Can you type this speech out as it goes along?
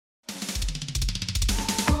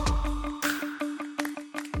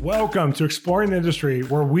Welcome to Exploring the Industry,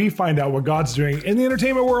 where we find out what God's doing in the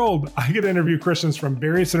entertainment world. I get to interview Christians from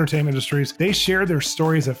various entertainment industries. They share their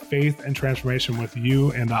stories of faith and transformation with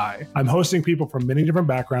you and I. I'm hosting people from many different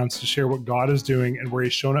backgrounds to share what God is doing and where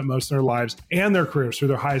He's shown up most in their lives and their careers through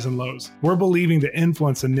their highs and lows. We're believing to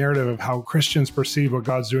influence the narrative of how Christians perceive what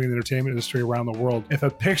God's doing in the entertainment industry around the world. If a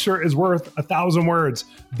picture is worth 1,000 words,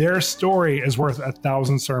 their story is worth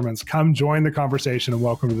 1,000 sermons. Come join the conversation and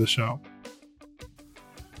welcome to the show.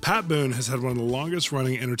 Pat Boone has had one of the longest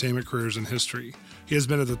running entertainment careers in history. He has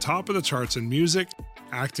been at the top of the charts in music,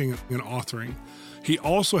 acting, and authoring. He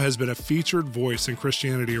also has been a featured voice in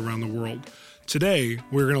Christianity around the world. Today,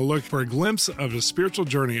 we're going to look for a glimpse of his spiritual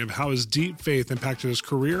journey of how his deep faith impacted his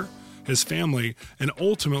career, his family, and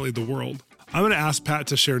ultimately the world. I'm going to ask Pat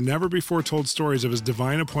to share never-before-told stories of his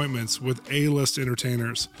divine appointments with A-list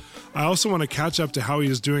entertainers. I also want to catch up to how he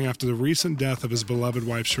is doing after the recent death of his beloved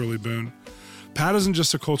wife, Shirley Boone. Pat isn't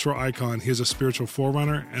just a cultural icon, he is a spiritual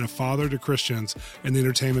forerunner and a father to Christians in the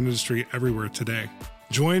entertainment industry everywhere today.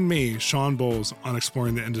 Join me, Shawn Bolz, on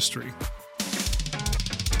Exploring the Industry.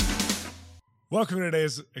 Welcome to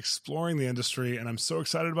today's Exploring the Industry, and I'm so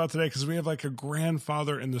excited about today because we have like a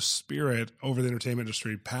grandfather in the spirit over the entertainment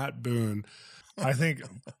industry, Pat Boone. I think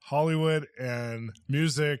Hollywood and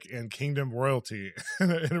music and kingdom royalty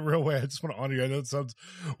in a real way. I just want to honor you. I know it sounds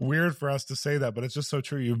weird for us to say that, but it's just so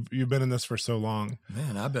true. You've been in this for so long.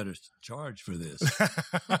 Man, I better charge for this.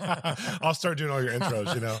 I'll start doing all your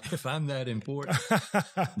intros, you know. If I'm that important.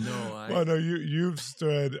 No, you've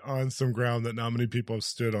stood on some ground that not many people have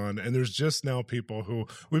stood on. And there's just now people who,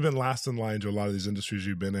 we've been last in line to a lot of these industries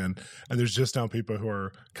you've been in. And there's just now people who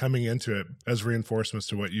are coming into it as reinforcements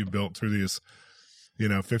to what you built through these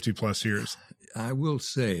 50 plus years. I will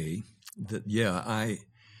say that,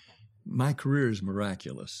 my career is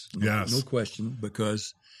miraculous. No question,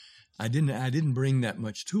 because I didn't bring that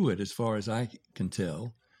much to it as far as I can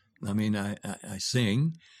tell. I mean, I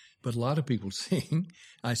sing, but a lot of people sing.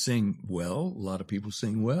 I sing well. A lot of people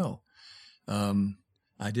sing well.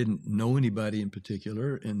 I didn't know anybody in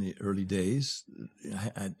particular in the early days.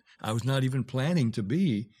 I was not even planning to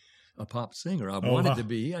be a pop singer. I wanted to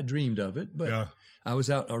be. I dreamed of it, but I was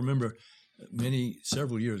out. I remember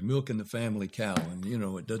several years milking the family cow, and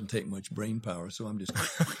it doesn't take much brain power, so I'm just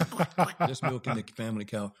milking the family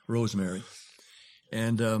cow, Rosemary,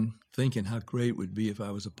 and thinking how great it would be if I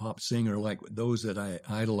was a pop singer like those that I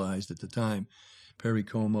idolized at the time: Perry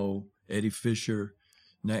Como, Eddie Fisher,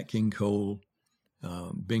 Nat King Cole,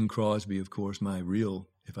 Bing Crosby, of course,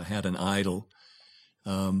 if I had an idol,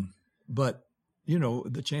 but.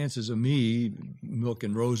 The chances of me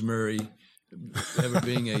milking Rosemary, ever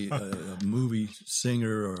being a movie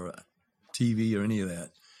singer or TV or any of that,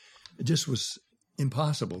 it just was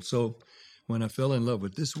impossible. So when I fell in love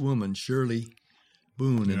with this woman, Shirley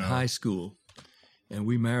Boone, in high school, and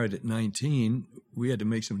we married at 19, we had to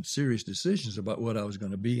make some serious decisions about what I was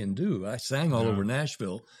going to be and do. I sang all over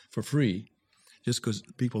Nashville for free just because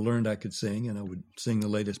people learned I could sing, and I would sing the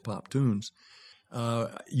latest pop tunes. I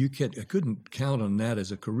couldn't count on that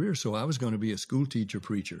as a career, so I was going to be a school teacher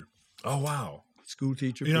preacher. Oh, wow. School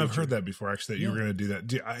teacher preacher. I've heard that before, actually, that you were going to do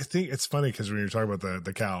that. I think it's funny because when you're talking about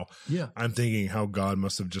the cow, I'm thinking how God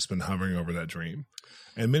must have just been hovering over that dream.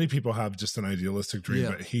 And many people have just an idealistic dream,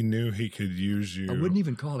 but He knew He could use you. I wouldn't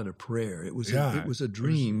even call it a prayer. It was a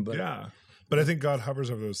dream. But I think God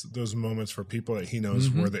hovers over those moments for people that He knows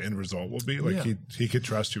where the end result will be. Like He could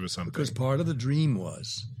trust you with something. Because part of the dream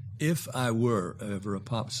was, if I were ever a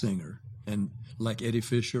pop singer, and like Eddie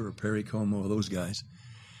Fisher or Perry Como or those guys,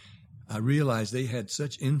 I realized they had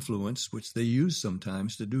such influence, which they used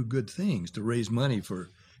sometimes to do good things, to raise money for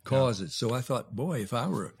causes. So I thought, boy, if I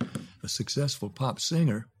were a successful pop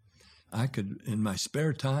singer, I could, in my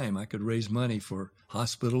spare time, I could raise money for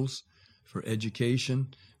hospitals, for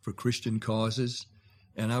education, for Christian causes,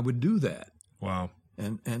 and I would do that. Wow.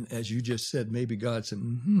 And as you just said, maybe God said,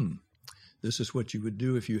 this is what you would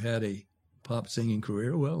do if you had a pop singing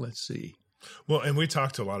career. Well, let's see. Well, and we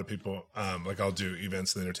talk to a lot of people, like I'll do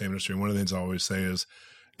events in the entertainment industry. And one of the things I always say is,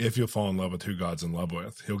 if you'll fall in love with who God's in love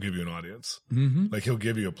with, He'll give you an audience. Like He'll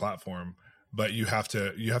give you a platform, but you have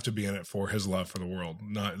to be in it for His love for the world.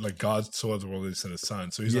 Not like God so loved the world that He sent His Son.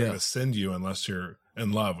 So He's not going to send you unless you're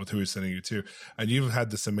in love with who He's sending you to. And you've had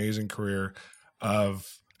this amazing career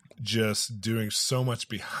of just doing so much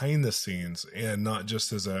behind the scenes, and not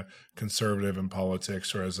just as a conservative in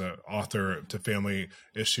politics or as an author to family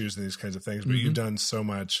issues and these kinds of things, but you've done so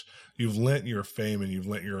much. You've lent your fame and you've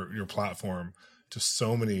lent your platform to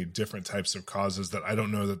so many different types of causes that I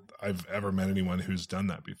don't know that I've ever met anyone who's done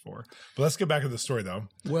that before. But let's get back to the story, though.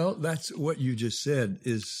 Well, that's what you just said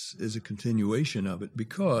is a continuation of it,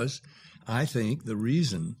 because I think the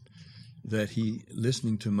reason that he,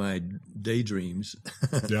 listening to my daydreams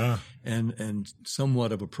and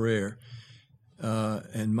somewhat of a prayer,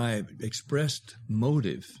 and my expressed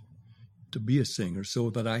motive to be a singer so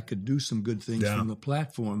that I could do some good things from the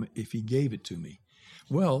platform if he gave it to me.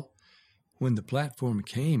 Well, when the platform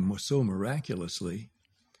came so miraculously,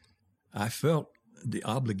 I felt the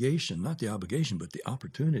obligation, not the obligation, but the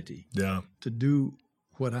opportunity to do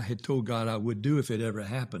what I had told God I would do if it ever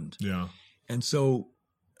happened. Yeah. And so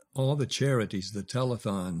all the charities, the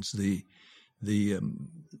telethons, the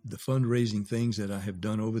fundraising things that I have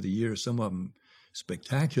done over the years, some of them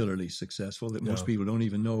spectacularly successful that most people don't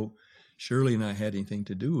even know Shirley and I had anything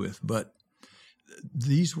to do with. But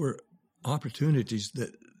these were opportunities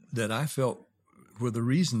that I felt were the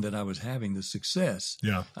reason that I was having the success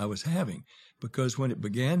I was having. Because when it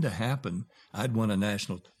began to happen, I'd won a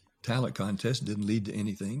national talent contest, didn't lead to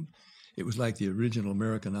anything. It was like the original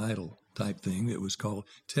American Idol type thing. It was called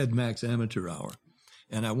Ted Mack's Amateur Hour.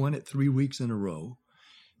 And I won it 3 weeks in a row.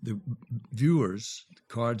 The viewers,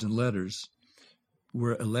 cards and letters,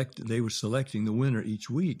 were elected. They were selecting the winner each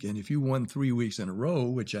week. And if you won 3 weeks in a row,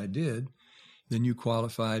 which I did, then you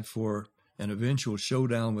qualified for an eventual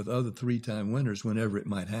showdown with other 3-time winners whenever it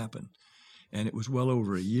might happen. And it was well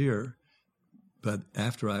over a year. But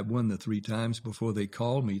after I won the 3 times, before they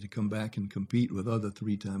called me to come back and compete with other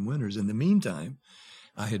 3-time winners. In the meantime,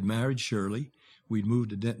 I had married Shirley. We'd moved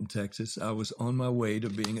to Denton, Texas. I was on my way to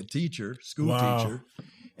being a teacher, school teacher.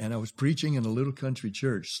 And I was preaching in a little country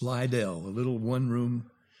church, Slidell, a little one-room.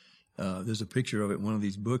 There's a picture of it in one of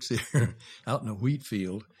these books here, out in a wheat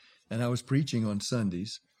field. And I was preaching on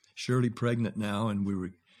Sundays. Shirley pregnant now, and we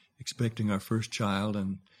were expecting our first child.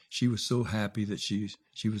 And she was so happy that she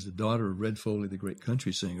was the daughter of Red Foley, the great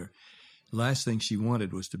country singer. Last thing she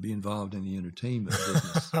wanted was to be involved in the entertainment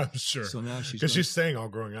business. I'm sure. So now because she sang all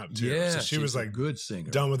growing up too. Yeah, so she was like a good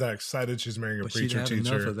singer. Done with that, excited she's marrying a preacher teacher. She'd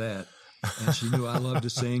had enough of that. And she knew I loved to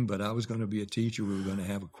sing, but I was going to be a teacher. We were going to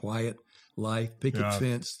have a quiet life, picket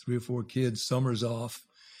fence, 3 or 4 kids, summers off.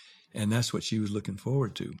 And that's what she was looking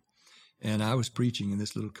forward to. And I was preaching in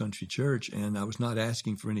this little country church, and I was not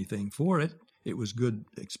asking for anything for it. It was good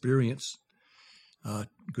experience,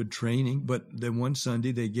 good training. But then one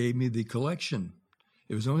Sunday they gave me the collection.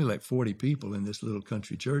 It was only like 40 people in this little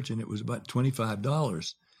country church, and it was about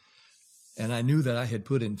 $25. And I knew that I had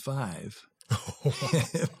put in 5.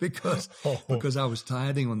 because I was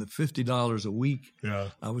tithing on the $50 a week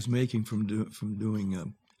I was making from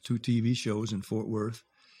doing 2 TV shows in Fort Worth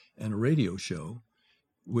and a radio show,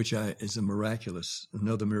 which is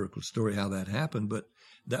another miracle story how that happened. But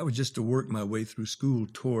that was just to work my way through school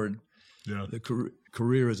toward the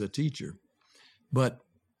career as a teacher. But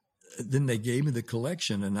then they gave me the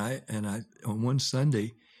collection, and I on one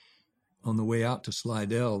Sunday on the way out to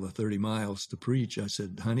Slidell, the 30 miles to preach, I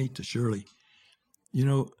said, honey, to Shirley, you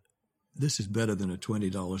know, this is better than a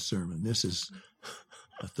 $20 sermon. This is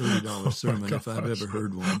a $30 sermon if I've ever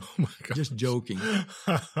heard one. Just joking.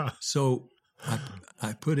 So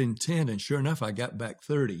I put in 10, and sure enough, I got back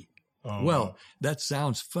 30. Well, that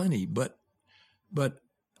sounds funny, but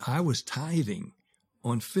I was tithing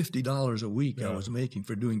on $50 a week I was making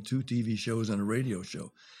for doing 2 TV shows and a radio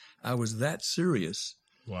show. I was that serious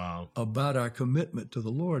about our commitment to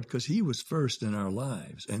the Lord, because he was first in our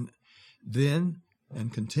lives. And then,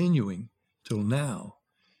 and continuing till now,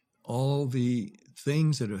 all the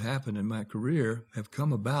things that have happened in my career have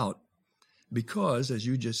come about because, as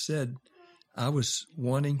you just said, I was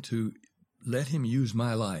wanting to let him use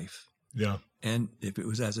my life. Yeah. And if it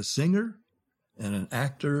was as a singer and an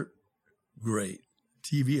actor, great.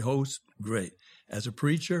 TV host, great. As a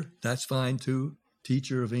preacher, that's fine too.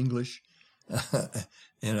 Teacher of English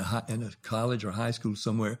in a college or high school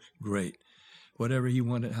somewhere, great. Whatever he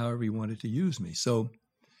wanted, however he wanted to use me. So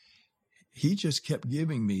he just kept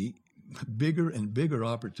giving me bigger and bigger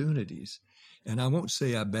opportunities. And I won't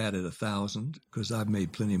say I batted 1,000, because I've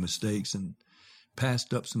made plenty of mistakes and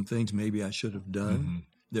passed up some things maybe I should have done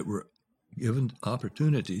that were given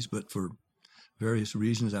opportunities, but for various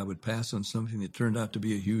reasons I would pass on something that turned out to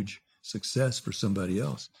be a huge success for somebody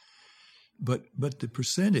else. But the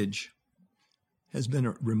percentage has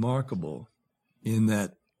been remarkable in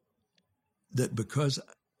that because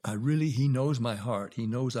he knows my heart. He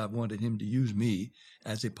knows I wanted him to use me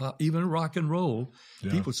as even rock and roll.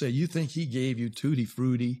 Yeah. People say, you think he gave you Tutti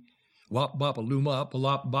Frutti, Wop Bop a Loom Up, a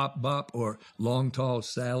Lop Bop Bop, or Long Tall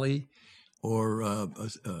Sally, or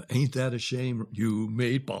Ain't That a Shame You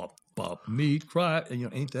Made Bop pop, meat, cry.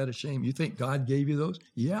 And, ain't that a shame? You think God gave you those?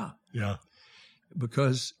 Yeah. Yeah.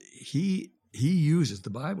 Because he uses, the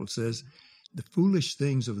Bible says, the foolish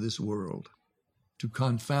things of this world to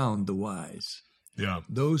confound the wise. Yeah.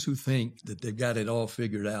 Those who think that they've got it all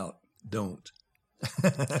figured out don't.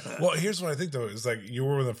 Well, here's what I think, though, is like you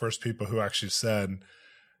were one of the first people who actually said,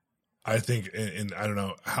 I think, and I don't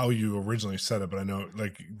know how you originally said it, but I know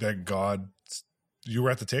like that God, you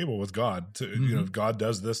were at the table with God. God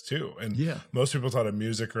does this too. And most people thought of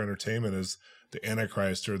music or entertainment as the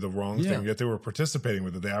Antichrist or the wrong thing, yet they were participating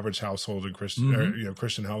with it. The average household in Christian,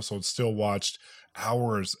 Christian households still watched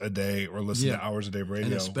hours a day or listened to hours a day of radio,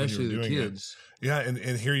 and especially when you were doing the kids. Yeah, and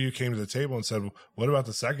here you came to the table and said, well, what about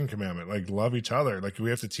the second commandment? Like, love each other. Like, we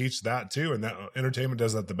have to teach that too. And that entertainment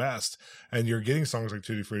does that the best. And you're getting songs like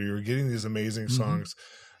Tutti Frutti. You're getting these amazing songs.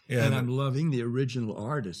 And I'm loving the original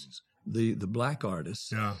artists, the black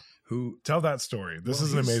artists. Yeah. Who tell that story. This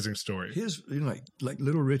is an amazing story. His, like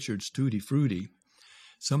Little Richard's Tutti Frutti,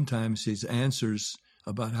 sometimes his answers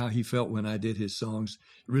about how he felt when I did his songs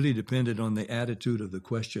really depended on the attitude of the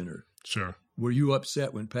questioner. Sure. Were you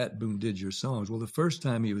upset when Pat Boone did your songs? Well, the first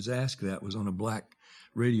time he was asked that was on a black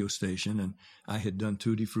radio station, and I had done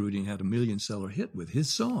Tutti Frutti and had a million-seller hit with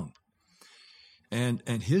his song. And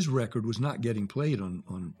his record was not getting played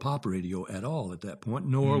on pop radio at all at that point,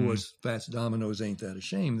 nor was Fats Domino's Ain't That a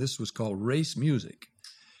Shame. This was called race music.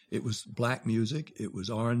 It was black music. It was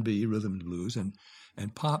R&B, rhythm and blues,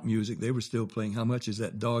 and pop music. They were still playing How Much Is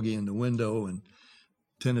That Doggy in the Window and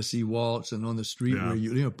Tennessee Waltz and On the Street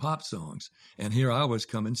Where pop songs. And here I was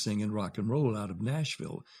coming singing rock and roll out of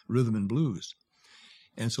Nashville, rhythm and blues.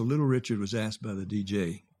 And so Little Richard was asked by the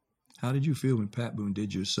DJ, how did you feel when Pat Boone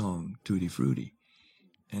did your song, Tutti Frutti?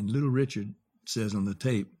 And Little Richard says on the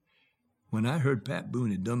tape, when I heard Pat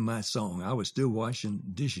Boone had done my song, I was still washing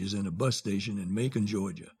dishes in a bus station in Macon,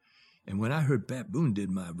 Georgia. And when I heard Pat Boone did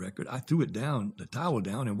my record, I threw it down, the towel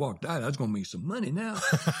down, and walked out. I was going to make some money now.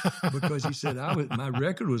 Because he said, my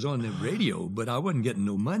record was on the radio, but I wasn't getting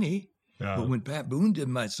no money. Yeah. But when Pat Boone did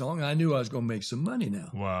my song, I knew I was going to make some money now.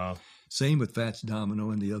 Wow. Same with Fats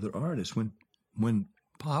Domino and the other artists. When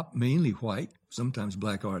pop, mainly white, sometimes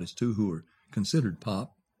black artists too, who were considered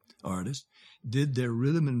pop artists, did their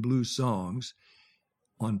rhythm and blues songs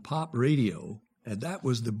on pop radio, and that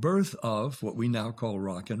was the birth of what we now call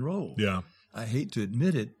rock and roll. Yeah. I hate to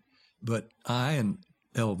admit it, but I and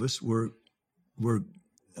Elvis were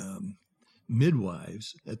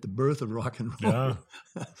midwives at the birth of rock and roll.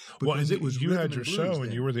 Yeah. Because it was you had your blues show, then.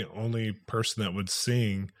 and you were the only person that would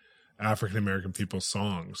sing African American people's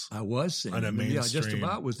songs. I was singing. On a mainstream just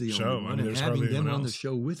about was the show. only one, and having them on the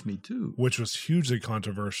show with me too, which was hugely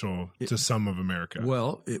controversial to some of America.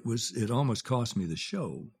 Well, it almost cost me the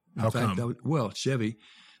show. How come? Chevy.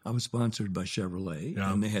 I was sponsored by Chevrolet,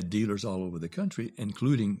 and they had dealers all over the country,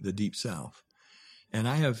 including the Deep South. And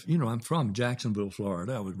I have, I'm from Jacksonville,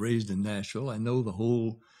 Florida. I was raised in Nashville. I know the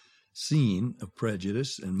whole scene of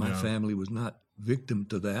prejudice, and my family was not victim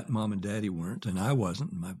to that. Mom and Daddy weren't, and I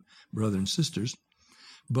wasn't, and my brother and sisters.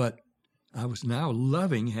 But I was now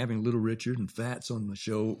loving having Little Richard and Fats on the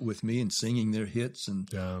show with me and singing their hits,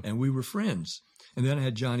 and we were friends. And then I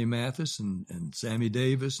had Johnny Mathis and Sammy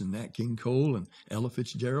Davis and Nat King Cole and Ella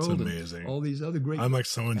Fitzgerald. It's amazing. And all these other great. I'm like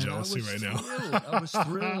so in jealousy right now. I was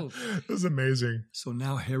thrilled. It was amazing. So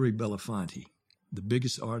now Harry Belafonte, the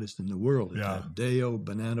biggest artist in the world. Deo,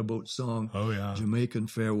 Banana Boat Song, Jamaican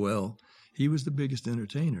Farewell. He was the biggest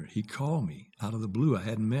entertainer. He called me out of the blue. I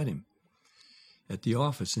hadn't met him at the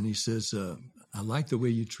office, and he says, I like the way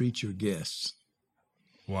you treat your guests.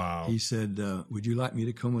 Wow. He said, would you like me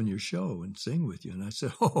to come on your show and sing with you? And I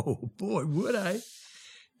said, oh, boy, would I?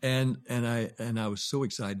 And I was so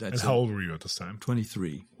excited. And how old were you at this time?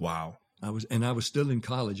 23. Wow. I was still in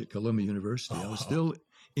college at Columbia University. I was still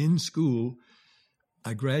in school.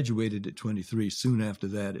 I graduated at 23. Soon after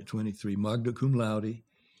that, at 23, magna cum laude.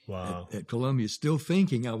 Wow. At Columbia, still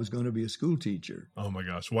thinking I was going to be a school teacher. Oh, my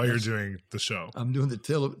gosh. While you're doing the show. I'm doing the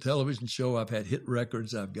television show. I've had hit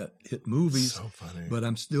records. I've got hit movies. So funny. But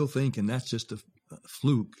I'm still thinking that's just a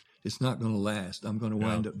fluke. It's not going to last. I'm going to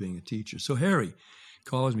wind up being a teacher. So Harry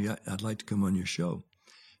calls me. I'd like to come on your show.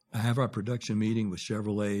 I have our production meeting with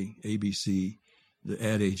Chevrolet, ABC, the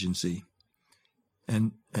ad agency.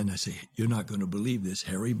 And I say, you're not going to believe this.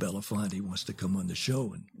 Harry Belafonte wants to come on the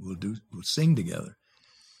show, and we'll sing together.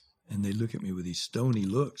 And they look at me with these stony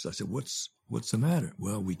looks. I said, what's the matter?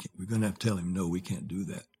 Well, we're going to have to tell him, no, we can't do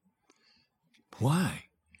that. Why?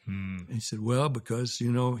 And he said, well, because,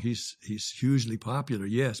 he's hugely popular,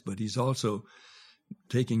 yes, but he's also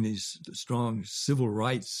taking these strong civil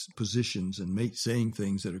rights positions and saying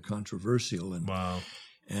things that are controversial. And, wow.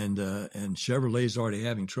 And Chevrolet's already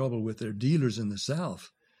having trouble with their dealers in the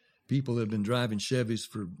South. People that have been driving Chevys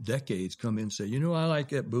for decades come in and say, I like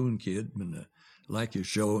that Boone kid, and like your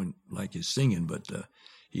show and like his singing, but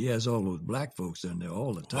he has all those black folks in there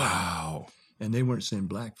all the time. Wow. And they weren't saying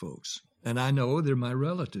black folks. And I know they're my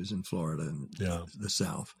relatives in Florida and the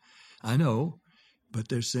South. I know, but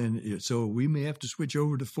they're saying, so we may have to switch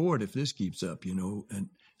over to Ford if this keeps up, And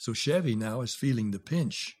so Chevy now is feeling the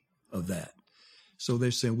pinch of that. So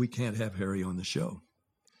they're saying, we can't have Harry on the show.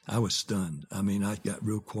 I was stunned. I mean, I got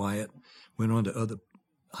real quiet, went on to other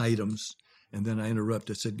items, and then I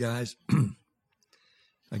interrupted. I said, guys,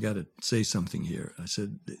 I got to say something here. I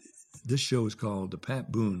said, this show is called the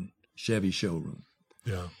Pat Boone Chevy Showroom.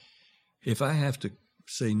 Yeah. If I have to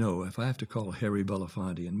say no, if I have to call Harry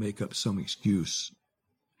Belafonte and make up some excuse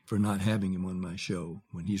for not having him on my show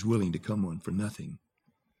when he's willing to come on for nothing,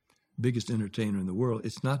 biggest entertainer in the world,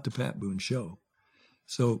 it's not the Pat Boone show.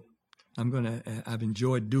 So I've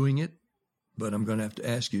enjoyed doing it, but I'm going to have to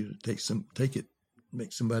ask you to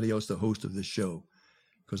make somebody else the host of this show,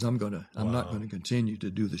 because I'm not going to continue to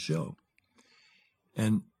do the show.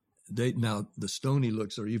 And now the stony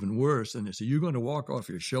looks are even worse. And they said, you're going to walk off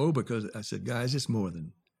your show? Because I said, guys, it's more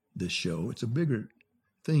than this show. It's a bigger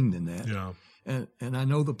thing than that. Yeah. And I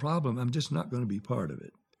know the problem. I'm just not going to be part of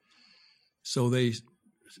it. So they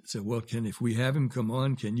said, well, if we have him come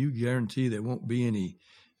on, can you guarantee there won't be any,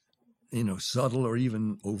 subtle or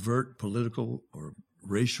even overt political or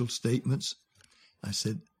racial statements? I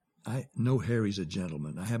said, I know Harry's a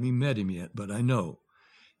gentleman. I haven't even met him yet, but I know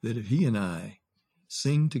that if he and I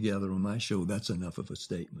sing together on my show, that's enough of a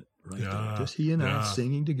statement right there. Just he and I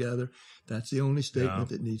singing together, that's the only statement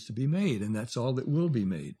that needs to be made, and that's all that will be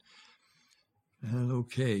made. And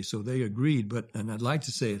okay, so they agreed, and I'd like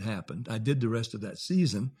to say it happened. I did the rest of that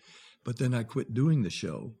season, but then I quit doing the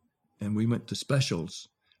show, and we went to specials,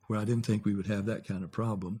 where I didn't think we would have that kind of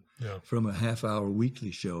problem, from a half-hour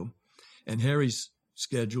weekly show. And Harry's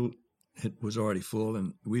schedule was already full,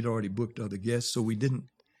 and we'd already booked other guests, so we didn't.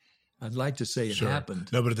 I'd like to say it happened.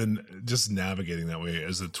 No, but then just navigating that way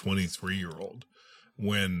as a 23-year-old,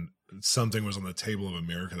 when something was on the table of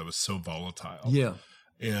America that was so volatile. Yeah.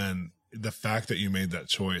 And the fact that you made that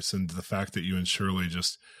choice, and the fact that you and Shirley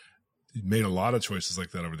just made a lot of choices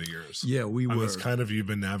like that over the years. Yeah, we were. It's kind of, you've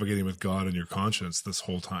been navigating with God and your conscience this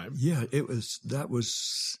whole time. Yeah, I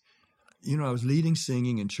was leading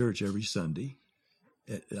singing in church every Sunday.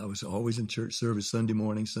 I was always in church service Sunday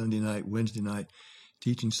morning, Sunday night, Wednesday night,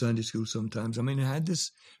 teaching Sunday school sometimes. I mean,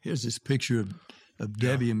 here's this picture of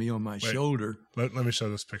Debbie and me on my shoulder. Let me show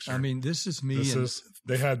this picture. I mean, this is me.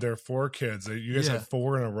 They had their 4 kids. You guys had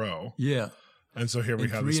 4 in a row. Yeah. And so here we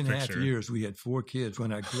have this picture. 3.5 years, we had 4 kids.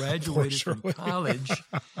 When I graduated from college,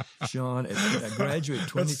 Shawn, I graduated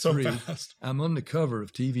 23. That's so fast. I'm on the cover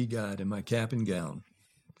of TV Guide in my cap and gown.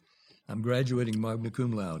 I'm graduating magna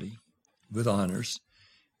cum laude with honors.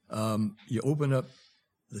 You open up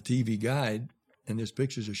the TV Guide, and there's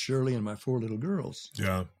pictures of Shirley and my 4 little girls.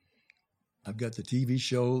 Yeah. I've got the TV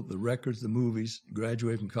show, the records, the movies,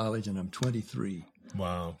 graduated from college, and I'm 23.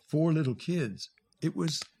 Wow. 4 little kids. It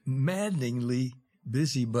was maddeningly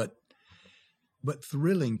busy, but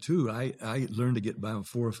thrilling too. I learned to get by on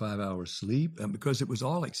 4 or 5 hours sleep, and because it was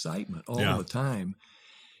all excitement all the time.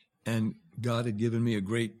 And God had given me a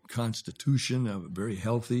great constitution, very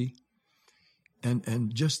healthy,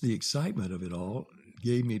 and just the excitement of it all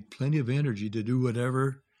gave me plenty of energy to do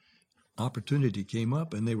whatever opportunity came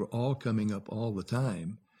up, and they were all coming up all the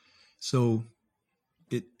time. So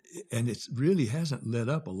it really hasn't let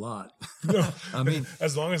up a lot. No, I mean,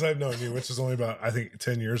 as long as I've known you, which is only about, I think,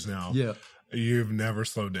 10 years now. Yeah, you've never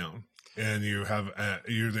slowed down, and you're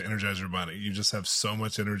the Energizer Bunny. You just have so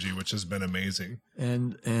much energy, which has been amazing.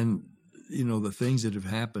 And the things that have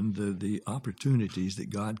happened, the opportunities that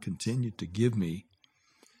God continued to give me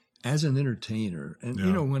as an entertainer,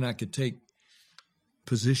 and when I could take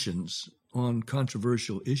positions on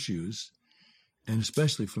controversial issues, and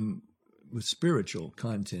especially with spiritual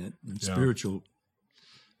content and spiritual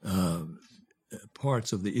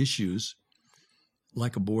parts of the issues,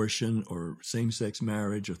 like abortion or same-sex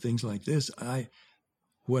marriage or things like this,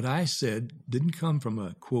 what I said didn't come from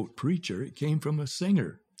a, quote, preacher. It came from a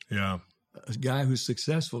singer. Yeah. A guy who's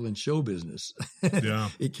successful in show business. Yeah.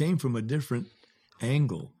 It came from a different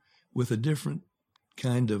angle with a different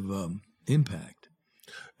kind of impact.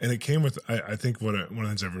 And it came with, I think one of the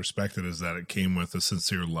things I've respected is that it came with a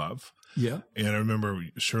sincere love. Yeah. And I remember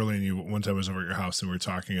Shirley and you, one time I was over at your house and we were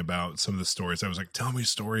talking about some of the stories. I was like, tell me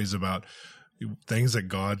stories about, things that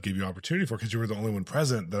God gave you opportunity for, because you were the only one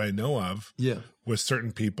present that I know of. Yeah. With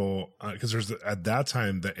certain people, because at that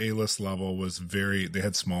time, the A-list level was they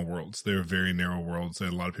had small worlds. They were very narrow worlds. They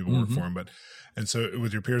had a lot of people work for them. And so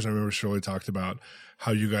with your peers, I remember Shirley talked about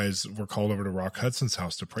how you guys were called over to Rock Hudson's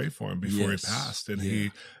house to pray for him before he passed. And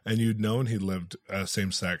you'd known he lived a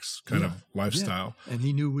same-sex kind of lifestyle. Yeah. And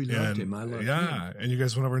he knew we loved him. I loved him. Yeah. And you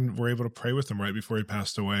guys went over and were able to pray with him right before he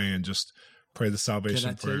passed away and just pray the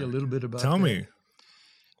salvation prayer. Can I tell you a little bit about Tell me.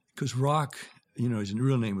 Because Rock, his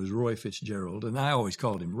real name was Roy Fitzgerald, and I always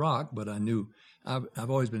called him Rock, but I knew I've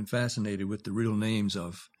always been fascinated with the real names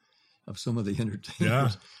of some of the entertainers. Yeah.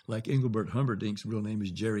 Like Engelbert Humperdinck's real name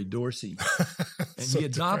is Jerry Dorsey. And he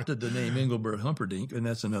adopted the name Engelbert Humperdinck, and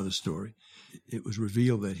that's another story. It was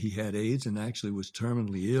revealed that he had AIDS and actually was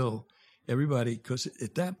terminally ill. Everybody, because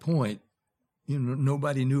at that point,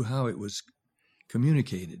 nobody knew how it was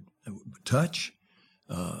communicated. Touch,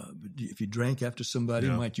 if you drank after somebody,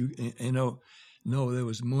 might you? No, there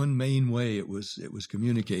was one main way it was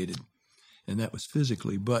communicated, and that was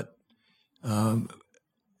physically. But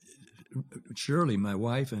Shirley, my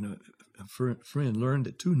wife, and a friend learned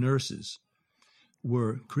that 2 nurses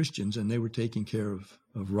were Christians, and they were taking care of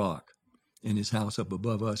Rock in his house up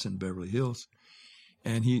above us in Beverly Hills.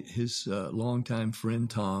 And his longtime friend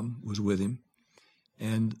Tom was with him,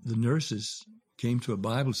 and the nurses came to a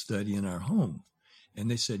Bible study in our home, and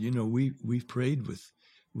they said, we've prayed with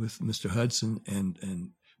Mr. Hudson, and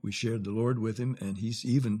we shared the Lord with him, and he's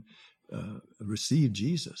even received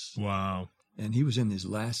Jesus. Wow. And he was in his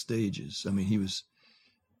last stages. I mean, he was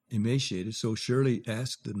emaciated. So Shirley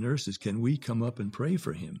asked the nurses, can we come up and pray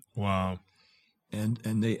for him? Wow. And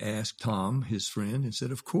they asked Tom, his friend, and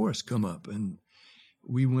said, of course, come up. And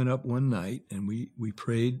we went up one night, and we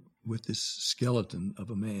prayed with this skeleton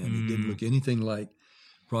of a man. He didn't look anything like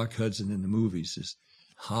Rock Hudson in the movies, his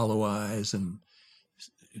hollow eyes and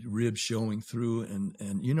ribs showing through. And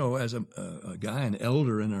as a guy, an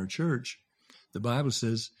elder in our church, the Bible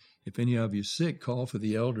says, if any of you sick, call for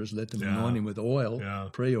the elders, let them anoint him with oil,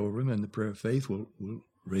 pray over him, and the prayer of faith will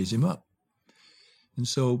raise him up. And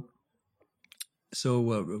so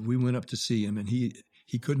we went up to see him, and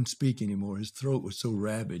he couldn't speak anymore. His throat was so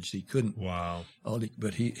ravaged he couldn't. Wow!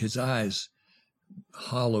 But his eyes,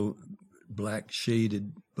 hollow, black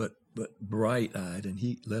shaded, but bright eyed, and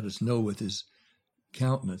he let us know with his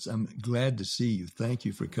countenance, "I'm glad to see you. Thank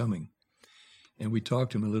you for coming." And we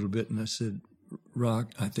talked to him a little bit, and I said,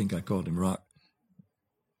 Rock, I think I called him Rock,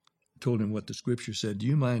 told him what the scripture said. Do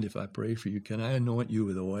you mind if I pray for you? Can I anoint you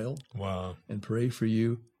with oil? Wow. And pray for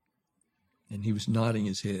you? And he was nodding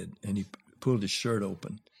his head, and he pulled his shirt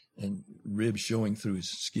open and ribs showing through his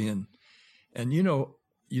skin. And you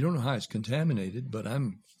don't know how it's contaminated, but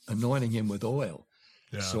I'm anointing him with oil.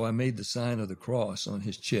 Yeah. So I made the sign of the cross on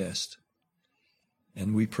his chest,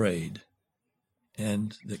 and we prayed,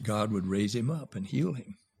 and that God would raise him up and heal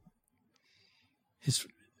him.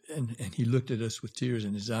 And he looked at us with tears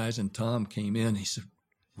in his eyes, and Tom came in. He said,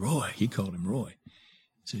 Roy, he called him Roy. He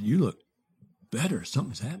said, you look better.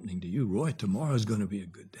 Something's happening to you. Roy, tomorrow's going to be a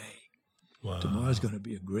good day. Wow. Tomorrow's going to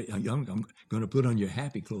be I'm going to put on your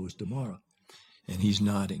happy clothes tomorrow. And he's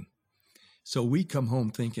nodding. So we come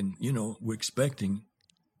home thinking, we're expecting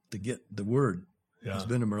to get the word. Yeah. It's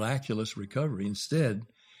been a miraculous recovery. Instead,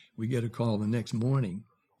 we get a call the next morning.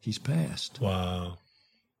 He's passed. Wow.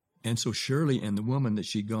 And so Shirley and the woman that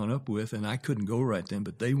she'd gone up with, and I couldn't go right then,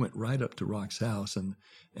 but they went right up to Rock's house, and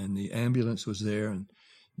the ambulance was there, and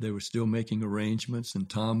they were still making arrangements, and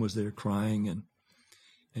Tom was there crying,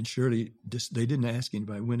 and Shirley, they didn't ask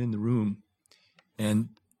anybody, went in the room, and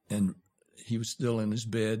he was still in his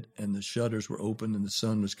bed, and the shutters were open, and the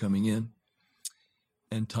sun was coming in,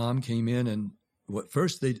 and Tom came in, and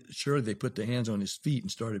first they put their hands on his feet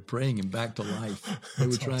and started praying him back to life. They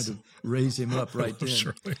were trying to raise him up right then.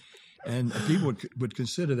 Surely. And people would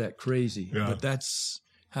consider that crazy, but that's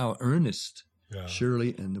how earnest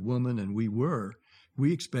Shirley and the woman and we were.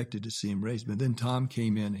 We expected to see him raised. But then Tom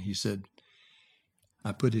came in and he said,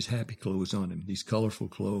 I put his happy clothes on him, these colorful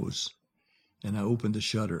clothes, and I opened the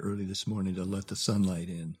shutter early this morning to let the sunlight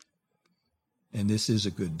in. And this is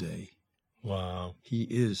a good day. Wow. He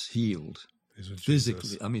is healed.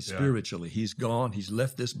 Physically, spiritually. He's gone. He's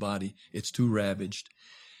left this body. It's too ravaged.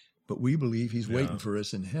 But we believe he's waiting for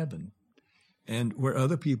us in heaven. And where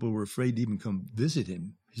other people were afraid to even come visit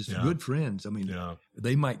him, his good friends,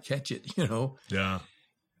 they might catch it, Yeah.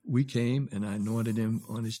 We came, and I anointed him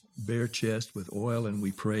on his bare chest with oil, and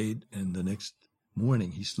we prayed, and the next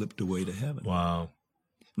morning he slipped away to heaven. Wow.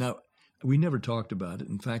 Now, we never talked about it.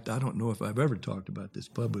 In fact, I don't know if I've ever talked about this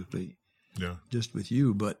publicly just with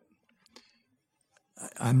you, but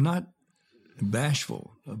I'm not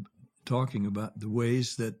bashful of talking about the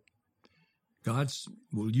ways that God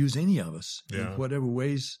will use any of us in whatever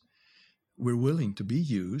ways we're willing to be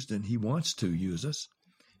used, and he wants to use us.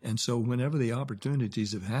 And so whenever the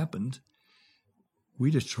opportunities have happened, we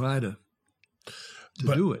just try to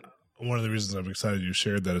do it. One of the reasons I'm excited you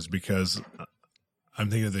shared that is because I'm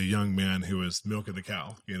thinking of the young man who was milking the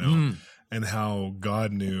cow, and how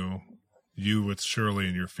God knew you with Shirley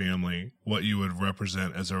and your family, what you would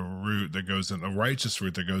represent as a root that goes in, a righteous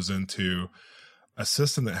root that goes into a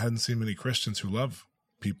system that hadn't seen many Christians who love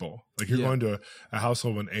people. Like you're going to a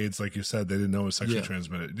household when AIDS, like you said, they didn't know it was sexually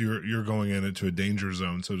transmitted. You're going into a danger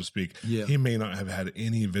zone, so to speak. Yeah. He may not have had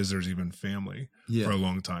any visitors, even family, for a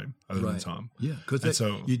long time, other than Tom. Yeah, because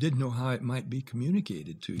you didn't know how it might be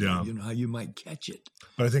communicated to you. Yeah. You know, how you might catch it.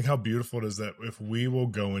 But I think how beautiful it is that if we will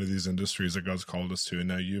go into these industries that God's called us to, and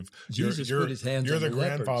now Jesus put his hands you're on the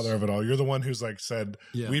lepers. grandfather of it all. You're the one who's like said,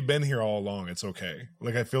 we've been here all along. It's okay.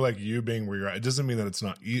 Like I feel like you being where you're at, it doesn't mean that it's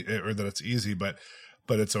not or that it's easy, but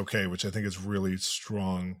it's okay, which I think is really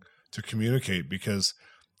strong to communicate, because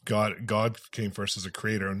God came first as a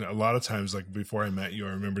creator. And a lot of times, like before I met you, I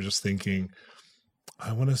remember just thinking,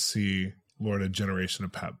 I want to see, Lord, a generation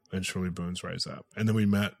of Pat and Shirley Boone's rise up. And then we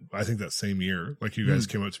met, I think that same year, like you guys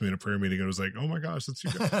came up to me in a prayer meeting and was like, oh my gosh, that's you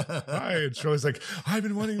guys. Hi. And Shirley's like, I've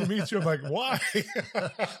been wanting to meet you. I'm like, why?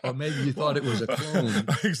 Or maybe you thought it was a clone.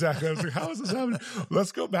 Exactly. I was like, how is this happening?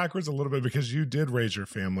 Let's go backwards a little bit, because you did raise your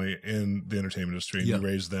family in the entertainment industry, and you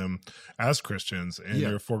raised them as Christians, and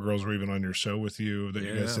your 4 girls were even on your show with you that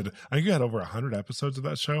you guys did. I think you had over 100 episodes of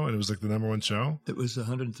that show, and it was like the #1 show. It was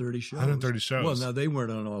 130 shows. 130 shows. Well, now they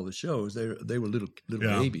weren't on all the shows. They were little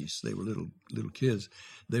babies. They were little kids.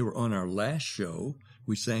 They were on our last show.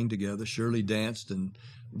 We sang together. Shirley danced and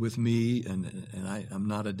with me, and I'm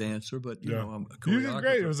not a dancer, but you know, I'm a choreographer. You did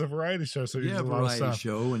great. It was a variety show, so you did a lot of stuff. Variety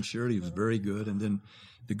show, and Shirley was very good. And then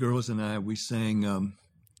the girls and I, we sang.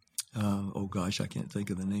 Oh gosh, I can't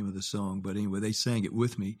think of the name of the song, but anyway, they sang it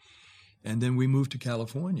with me. And then we moved to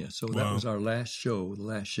California. So that was our last show, the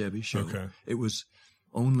last Chevy show. Okay. It was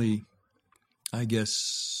only, I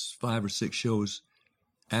guess, 5 or 6 shows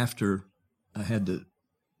after I had to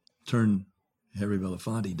turn Harry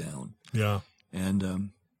Belafonte down. Yeah.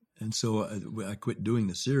 And so I quit doing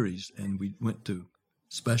the series, and we went to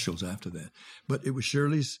specials after that. But it was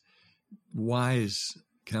Shirley's wise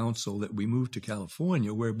counsel that we moved to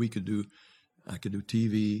California, where I could do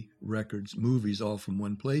TV, records, movies, all from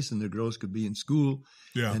one place, and the girls could be in school,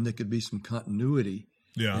 and there could be some continuity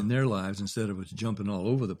in their lives instead of us jumping all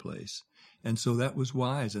over the place. And so that was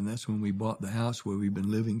wise, and that's when we bought the house where we've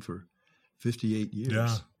been living for 58 years.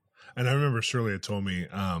 Yeah. And I remember Shirley had told me,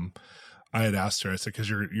 I had asked her, I said, because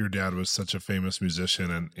your dad was such a famous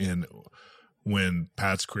musician, and when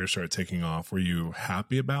Pat's career started taking off, were you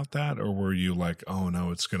happy about that, or were you like, oh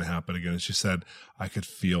no, it's going to happen again? And she said, I could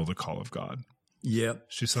feel the call of God. Yep.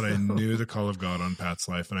 She said, I knew the call of God on Pat's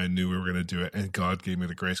life, and I knew we were going to do it, and God gave me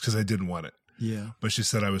the grace because I didn't want it. Yeah. But she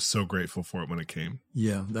said, I was so grateful for it when it came.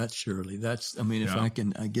 Yeah, that's Shirley. If I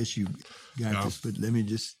can, I guess you got this, but let me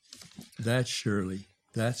just, that's Shirley.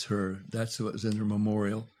 That's her. That's what was in her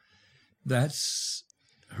memorial. That's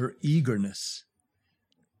her eagerness.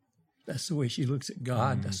 That's the way she looks at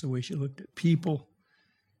God. Mm. That's the way she looked at people.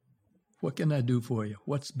 What can I do for you?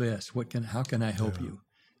 What's best? How can I help you?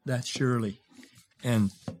 That's Shirley.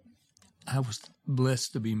 And I was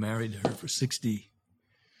blessed to be married to her for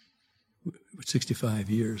 65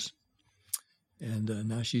 years. And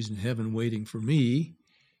now she's in heaven waiting for me.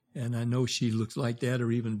 And I know she looks like that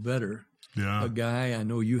or even better. Yeah. A guy, I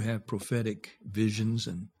know you have prophetic visions,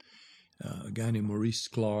 and a guy named Maurice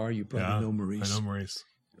Sklar. You probably know Maurice. I know Maurice.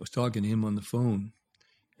 I was talking to him on the phone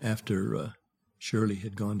after Shirley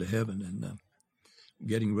had gone to heaven, and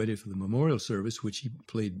getting ready for the memorial service, which he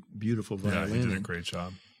played beautiful violin. Yeah, he did a great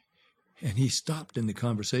job. And he stopped in the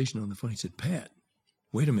conversation on the phone. He said, Pat,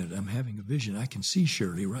 wait a minute, I'm having a vision. I can see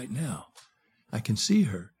Shirley right now. I can see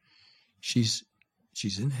her. She's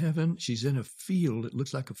in heaven. She's in a field. It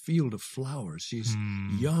looks like a field of flowers. She's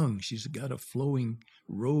young. She's got a flowing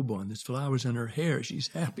robe on. There's flowers in her hair. She's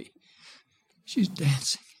happy. She's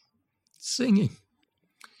dancing, singing.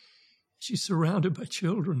 She's surrounded by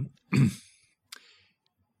children.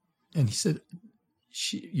 And he said,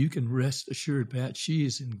 you can rest assured, Pat, she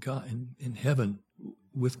is in God, in heaven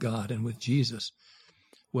with God and with Jesus.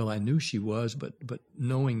 Well, I knew she was, but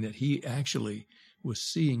knowing that he actually was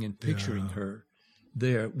seeing and picturing her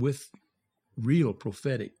there with real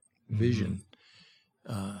prophetic vision.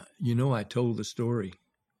 I told the story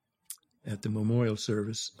at the memorial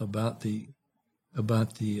service about the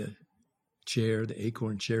chair, the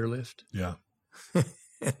acorn chairlift. Yeah.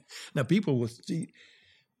 Now, people will see,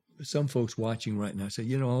 some folks watching right now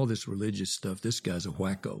say, all this religious stuff, this guy's a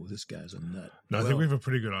wacko, this guy's a nut. No, I think we have a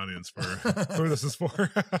pretty good audience for who this is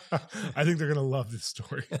for. I think they're going to love this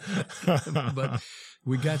story. But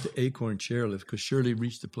we got the acorn chairlift because Shirley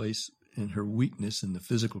reached a place in her weakness and the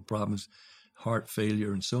physical problems, heart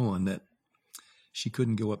failure and so on, that she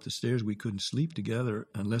couldn't go up the stairs. We couldn't sleep together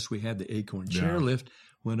unless we had the acorn chairlift.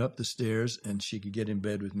 Went up the stairs and she could get in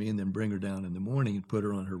bed with me and then bring her down in the morning and put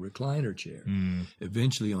her on her recliner chair,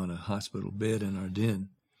 eventually on a hospital bed in our den.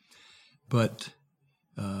 But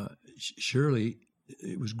Shirley,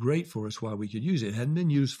 it was great for us while we could use it. It hadn't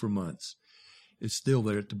been used for months. It's still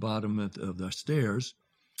there at the bottom of the stairs.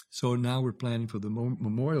 So now we're planning for the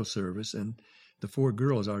memorial service, and the 4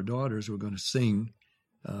 girls, our daughters, were going to sing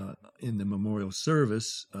in the memorial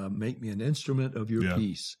service, Make Me an Instrument of Your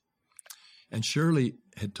Peace. And Shirley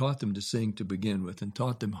had taught them to sing to begin with and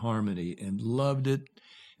taught them harmony and loved it.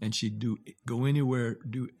 And she'd go anywhere,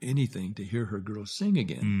 do anything to hear her girls sing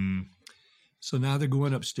again. So now they're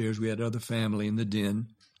going upstairs. We had other family in the den.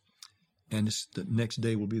 And the next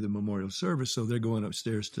day will be the memorial service. So they're going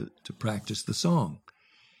upstairs to practice the song.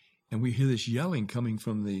 And we hear this yelling coming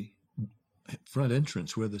from the front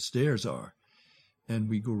entrance where the stairs are. And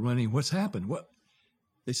we go running. What's happened? What?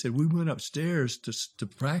 They said, we went upstairs to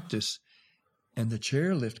practice. And the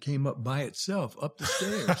chairlift came up by itself up the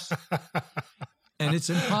stairs. And it's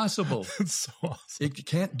impossible. It's so awesome. It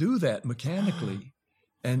can't do that mechanically.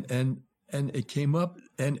 And it came up,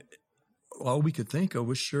 and all we could think of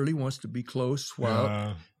was Shirley wants to be close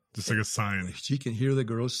while just like a sign. She can hear the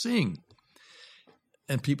girls sing.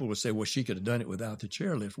 And people would say, well, she could have done it without the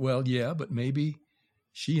chairlift. Well, yeah, but maybe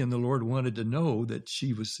she and the Lord wanted to know that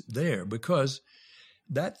she was there, because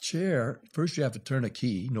that chair, first you have to turn a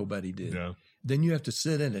key. Nobody did. Yeah. Then you have to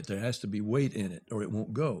sit in it. There has to be weight in it or it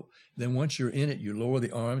won't go. Then once you're in it, you lower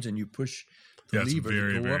the arms and you push the lever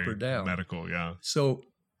to go up or down. Medical, yeah. So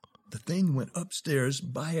the thing went upstairs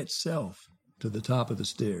by itself to the top of the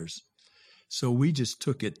stairs. So we just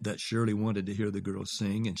took it that Shirley wanted to hear the girls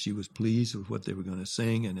sing, and she was pleased with what they were going to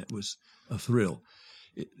sing, and it was a thrill.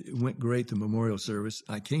 It went great, the memorial service.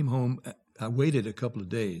 I came home. I waited a couple of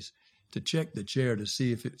days to check the chair to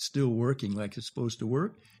see if it's still working like it's supposed to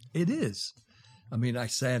work. It is. I mean, I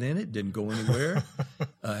sat in it, didn't go anywhere.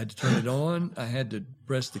 I had to turn it on. I had to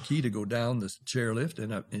press the key to go down the chairlift,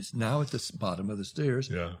 and it's now at the bottom of the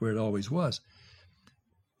stairs where it always was.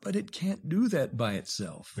 But it can't do that by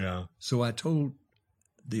itself. Yeah. So I told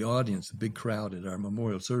the audience, the big crowd at our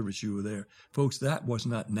memorial service, you were there, folks, that was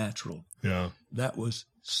not natural. Yeah. That was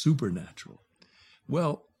supernatural.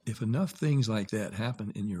 Well, if enough things like that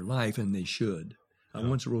happen in your life, and they should, I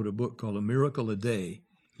once wrote a book called A Miracle a Day,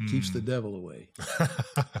 Keeps the Devil Away.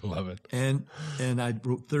 I love it. And I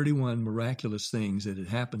wrote 31 miraculous things that had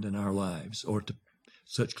happened in our lives, or to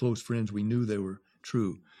such close friends we knew they were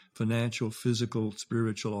true. Financial, physical,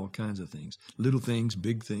 spiritual, all kinds of things. Little things,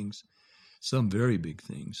 big things, some very big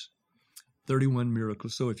things. 31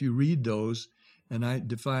 miracles. So if you read those, and I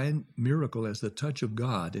define miracle as the touch of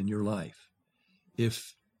God in your life.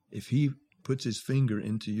 If he puts his finger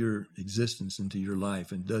into your existence, into your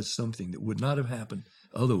life, and does something that would not have happened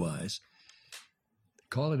otherwise,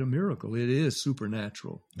 call it a miracle. It is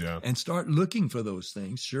supernatural. Yeah. And start looking for those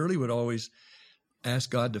things. Shirley would always ask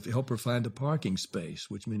God to help her find a parking space,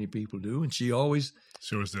 which many people do, and she always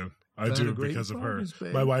did. I do because of her.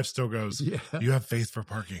 Space. My wife still goes, you have faith for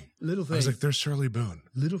parking. Little things. I was like, there's Shirley Boone.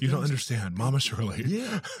 You don't understand. Mama Shirley.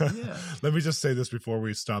 Yeah. Let me just say this before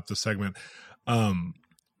we stop the segment.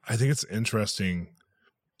 I think it's interesting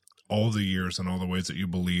all the years and all the ways that you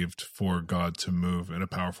believed for God to move in a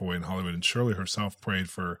powerful way in Hollywood. And Shirley herself prayed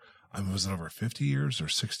for, was it over 50 years or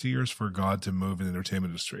 60 years for God to move in the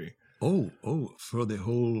entertainment industry? Oh, for our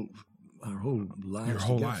whole lives. Your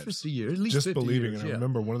whole lives. 50 years, at least just 50 believing. Years, and I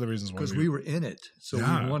remember one of the reasons why because we were in it. So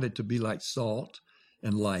we wanted to be like salt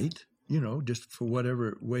and light, just for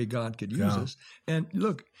whatever way God could use us. And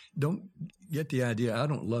look, don't get the idea, I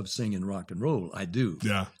don't love singing rock and roll. I do.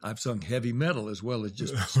 Yeah. I've sung heavy metal as well as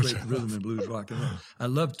just straight rhythm and blues rock and roll. I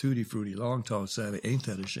love Tutti Frutti, Long Tall Sally, Ain't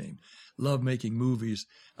That a Shame. Love making movies.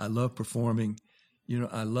 I love performing.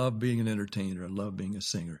 I love being an entertainer. I love being a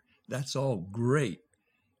singer. That's all great.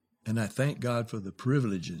 And I thank God for the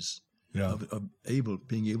privileges of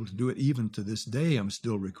being able to do it. Even to this day, I'm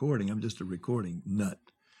still recording. I'm just a recording nut.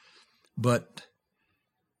 But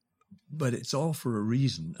it's all for a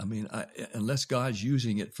reason. I mean, unless God's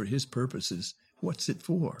using it for his purposes, what's it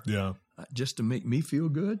for? Yeah. Just to make me feel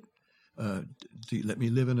good? To let me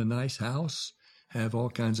live in a nice house? Have all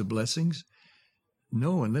kinds of blessings?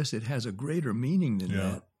 No, unless it has a greater meaning than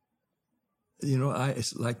that.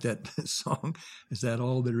 it's like that song, is that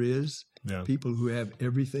all there is? Yeah. People who have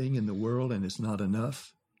everything in the world and it's not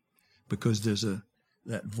enough, because there's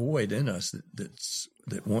that void in us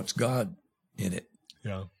that wants God in it.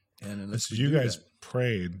 Yeah. And unless so you guys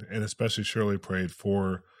prayed, and especially Shirley prayed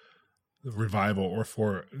for the revival or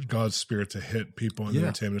for God's Spirit to hit people in the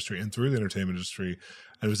entertainment industry and through the entertainment industry.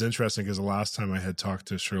 And it was interesting because the last time I had talked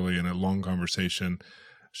to Shirley in a long conversation,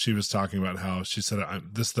 she was talking about how she said,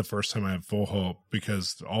 this is the first time I have full hope,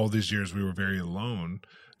 because all these years we were very alone.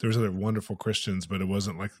 There was other wonderful Christians, but it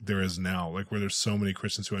wasn't like there is now, like where there's so many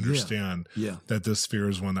Christians who understand that this sphere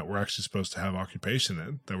is one that we're actually supposed to have occupation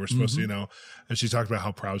in, that we're supposed to, and she talked about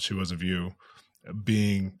how proud she was of you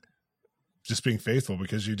being faithful,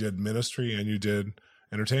 because you did ministry and you did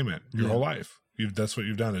entertainment your whole life. That's what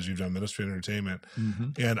you've done, is you've done ministry and entertainment.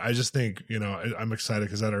 And I just think, I'm excited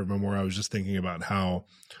because at our memorial, I was just thinking about how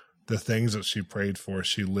the things that she prayed for,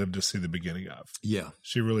 she lived to see the beginning of. Yeah.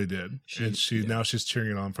 She really did. Now she's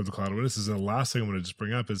cheering it on for the cloud of witnesses. And the last thing I want to just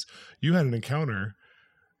bring up is you had an encounter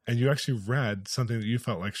and you actually read something that you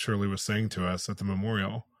felt like Shirley was saying to us at the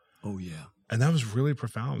memorial. Oh, yeah. And that was really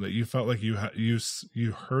profound, that you felt like you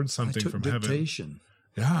heard something from heaven. Dictation.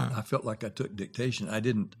 Yeah. I felt like I took dictation. I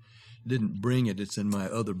didn't bring it. It's in my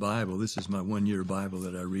other Bible. This is my 1-year Bible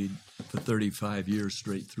that I read for 35 years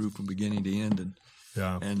straight through from beginning to end,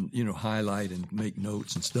 and highlight and make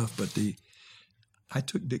notes and stuff. But I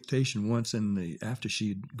took dictation once after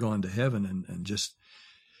she'd gone to heaven, and just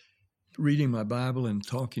reading my Bible and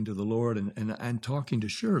talking to the Lord and talking to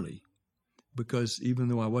Shirley, because even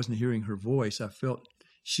though I wasn't hearing her voice, I felt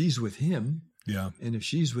she's with him. Yeah. And if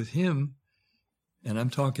she's with him and I'm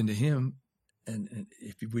talking to him, and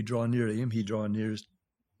if we draw near to him, he draws near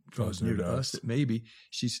to us, that maybe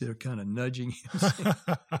she's there kind of nudging him.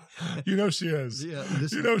 She is. Yeah.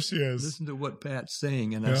 She is. Listen to what Pat's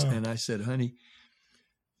saying. And I said, honey,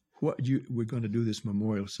 we're going to do this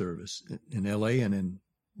memorial service in LA and in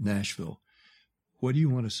Nashville. What do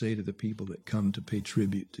you want to say to the people that come to pay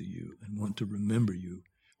tribute to you and want to remember you?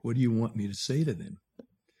 What do you want me to say to them?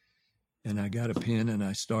 And I got a pen and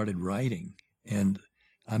I started writing, and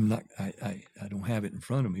I don't have it in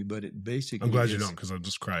front of me, but it basically I'm glad you don't, because I'll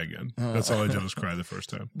just cry again. That's all I did was cry the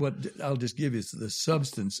first time. But I'll just give you the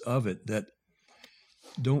substance of it, that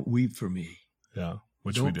don't weep for me. Yeah.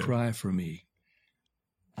 Don't cry for me.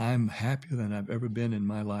 I'm happier than I've ever been in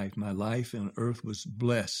my life. My life on earth was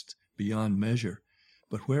blessed beyond measure.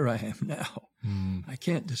 But where I am now, I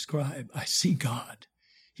can't describe. I see God.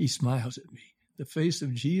 He smiles at me. The face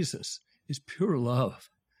of Jesus is pure love.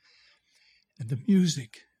 And the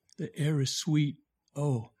music, the air is sweet.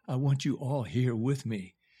 Oh, I want you all here with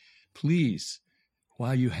me. Please,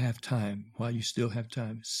 while you still have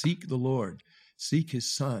time, seek the Lord, seek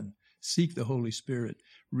his Son, seek the Holy Spirit,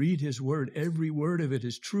 read his word. Every word of it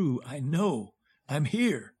is true. I know. I'm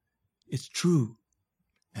here. It's true.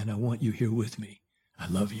 And I want you here with me. I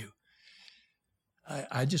love you.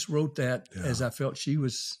 I just wrote that as I felt she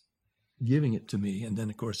was giving it to me. And then,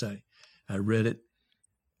 of course, I read it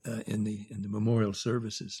in the memorial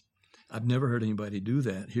services. I've never heard anybody do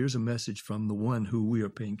that. Here's a message from the one who we are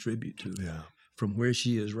paying tribute to, from where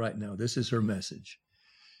she is right now. This is her message.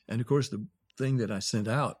 And, of course, the thing that I sent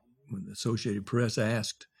out when the Associated Press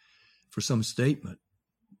asked for some statement,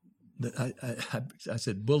 that I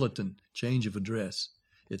said, bulletin, change of address.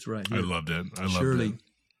 It's right here. I loved it.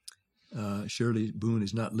 Shirley Boone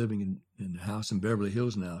is not living in a house in Beverly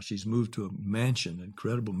Hills now. She's moved to a mansion, an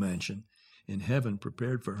incredible mansion in heaven,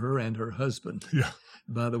 prepared for her and her husband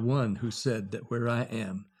by the one who said that where I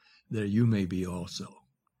am, there you may be also.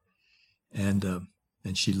 And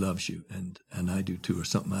she loves you, and I do too, or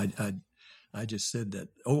something. I just said that,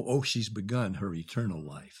 she's begun her eternal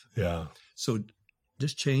life. Yeah. So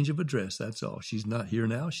just change of address, that's all. She's not here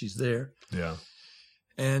now, she's there. Yeah.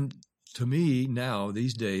 And to me now,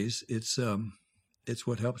 these days, it's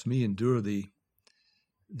what helps me endure the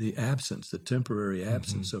absence, the temporary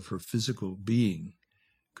absence of her physical being,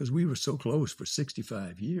 because we were so close for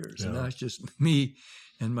 65 years. And now it's just me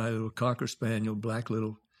and my little Cocker Spaniel, Black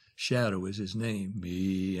Little Shadow is his name.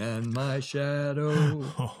 Me and my shadow.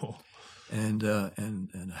 And a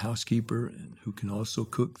housekeeper, and who can also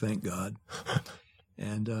cook, thank God.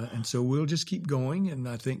 And so we'll just keep going, and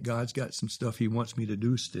I think God's got some stuff he wants me to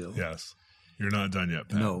do still. Yes. You're not done yet,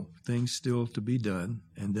 Pat. No, things still to be done,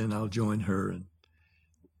 and then I'll join her, and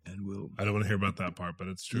we'll... I don't want to hear about that part, but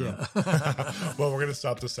it's true. Yeah. Well, we're going to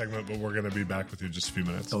stop this segment, but we're going to be back with you in just a few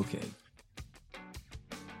minutes. Okay.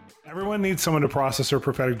 Everyone needs someone to process their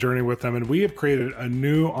prophetic journey with them, and we have created a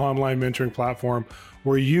new online mentoring platform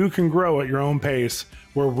where you can grow at your own pace,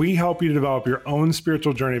 where we help you develop your own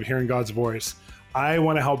spiritual journey of hearing God's voice. I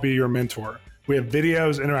want to help be your mentor. We have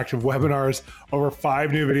videos, interactive webinars, over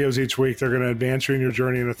 5 new videos each week. They're going to advance you in your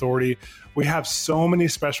journey in authority. We have so many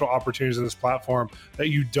special opportunities in this platform that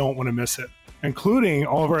you don't want to miss it, including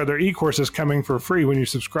all of our other e-courses coming for free when you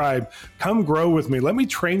subscribe. Come grow with me. Let me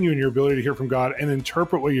train you in your ability to hear from God and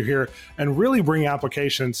interpret what you hear and really bring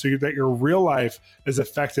application so that your real life is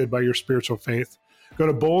affected by your spiritual faith. Go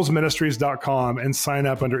to bolzministries.com and sign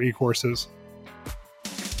up under e-courses.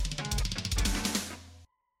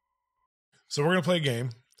 So we're going to play a game.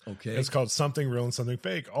 Okay. It's called Something Real and Something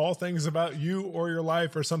Fake. All things about you or your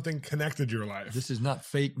life or something connected to your life. This is not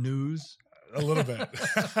fake news. A little bit.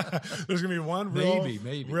 There's going to be one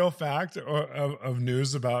real fact of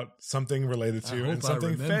news about something related to you and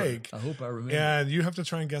something fake. I hope I remember. And you have to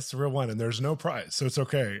try and guess the real one. And there's no prize, so it's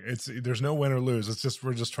okay. There's no win or lose.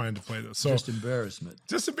 We're just trying to play this. So just embarrassment.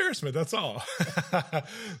 Just embarrassment. That's all.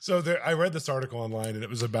 So I read this article online, and it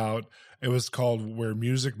was called "Where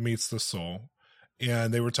Music Meets the Soul,"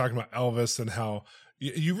 and they were talking about Elvis and how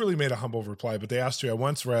you really made a humble reply. But they asked you. I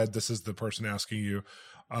once read, this is the person asking you.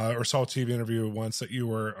 Or saw a TV interview once that you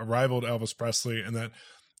were a rival to Elvis Presley, and that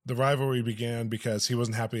the rivalry began because he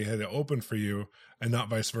wasn't happy he had to open for you and not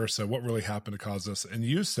vice versa. What really happened to cause this? And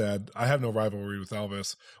you said, I have no rivalry with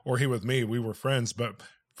Elvis, or he with me. We were friends, but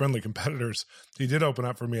friendly competitors. He did open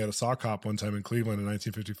up for me at a sock hop one time in Cleveland in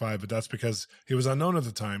 1955, but that's because he was unknown at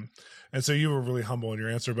the time. And so you were really humble in your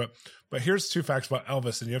answer. But here's 2 facts about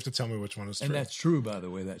Elvis, and you have to tell me which one is true. And that's true, by the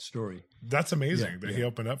way, that story. That's amazing that he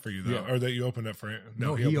opened up for you, though, or that you opened up for him.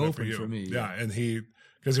 No, he opened for me. Yeah, and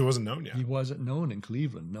because he wasn't known yet. He wasn't known in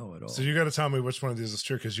Cleveland, no, at all. So you got to tell me which one of these is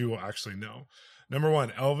true, because you will actually know. Number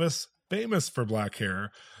 1, Elvis, famous for black hair.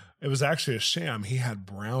 It was actually a sham. He had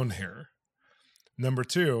brown hair. Number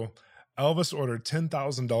 2, Elvis ordered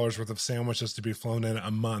 $10,000 worth of sandwiches to be flown in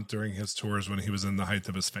a month during his tours when he was in the height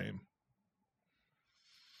of his fame.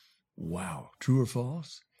 Wow. True or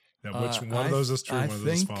false? Now, which one of those is true, one of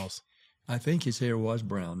those is false? I think his hair was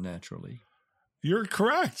brown naturally. You're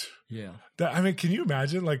correct. Yeah. Can you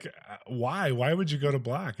imagine, why? Why would you go to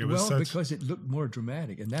black? Because it looked more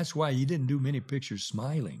dramatic, and that's why he didn't do many pictures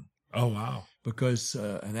smiling. Oh, wow. Because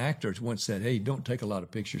an actor once said, hey, don't take a lot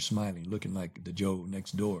of pictures smiling, looking like the Joe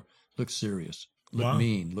next door. Look serious. Look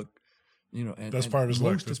mean. Look, and that's part of his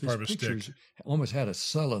look. That's part of his pictures shtick. Almost had a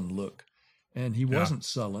sullen look. And he wasn't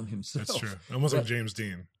sullen himself. That's true. Almost like James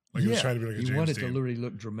Dean. He was trying to be like a James Dean. He wanted to literally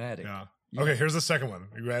look dramatic. Yeah. Okay, here's the second one.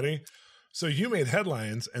 Are you ready? So you made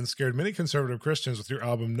headlines and scared many conservative Christians with your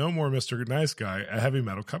album No More Mr. Nice Guy, a heavy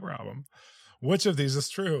metal cover album. Which of these is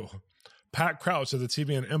true? Pat Crouch of the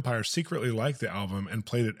TBN Empire secretly liked the album and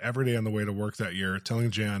played it every day on the way to work that year, telling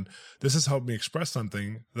Jan, this has helped me express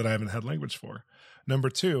something that I haven't had language for. Number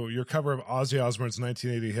 2, your cover of Ozzy Osbourne's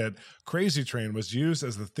 1980 hit Crazy Train was used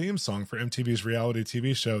as the theme song for MTV's reality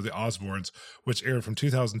TV show The Osbournes, which aired from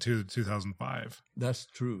 2002 to 2005. That's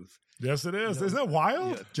truth. Yes, it is. Isn't that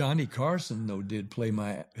wild? Yeah. Johnny Carson, though, did play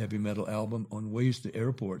my heavy metal album on ways to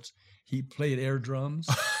airports. He played air drums,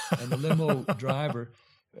 and the limo driver,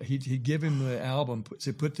 he'd give him the album,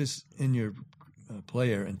 say, put this in your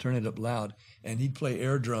player and turn it up loud, and he'd play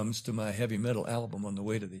air drums to my heavy metal album on the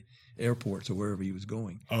way to the airports or wherever he was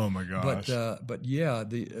going. Oh my gosh! But yeah,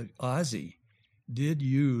 the Ozzy did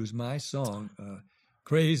use my song,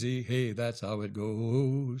 "Crazy." Hey, that's how it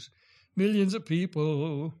goes. Millions of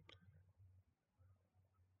people.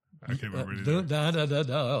 I can't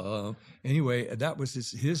remember. Anyway, that was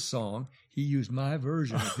his song. He used my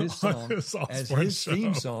version of his song as his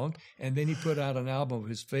theme song, and then he put out an album of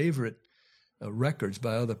his favorite records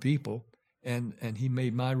by other people, and he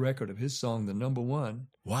made my record of his song the number 1.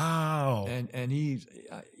 Wow! And he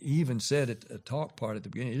even said at a talk part at the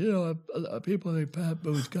beginning, people think Pat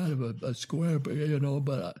Boone's kind of a square, but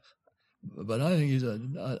I think he's a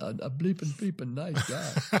bleeping nice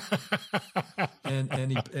guy. and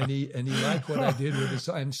he liked what I did with his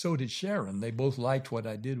song, and so did Sharon. They both liked what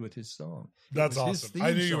I did with his song. That's awesome.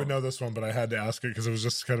 I knew you would know this one, but I had to ask it because it was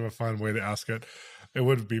just kind of a fun way to ask it. It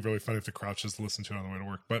would be really funny if the Crouches listened to it on the way to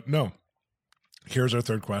work, but no. Here's our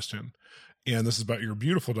third question. And this is about your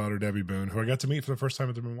beautiful daughter, Debbie Boone, who I got to meet for the first time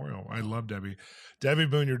at the memorial. I love Debbie. Debbie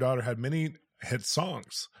Boone, your daughter, had many hit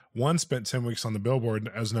songs. One spent 10 weeks on the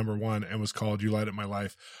Billboard as #1 and was called You Light Up My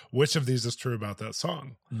Life. Which of these is true about that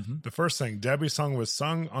song? Mm-hmm. The first thing, Debbie's song was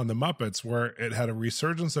sung on the Muppets, where it had a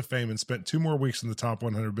resurgence of fame and spent 2 more weeks in the top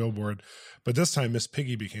 100 Billboard. But this time, Miss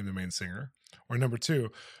Piggy became the main singer. Or #2,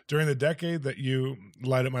 during the decade that You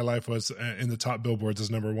Light Up My Life was in the top Billboards as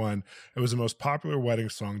 #1, it was the most popular wedding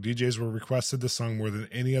song. DJs were requested the song more than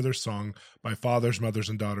any other song by fathers, mothers,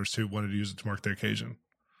 and daughters who wanted to use it to mark the occasion.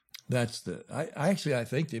 I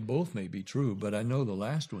think they both may be true, but I know the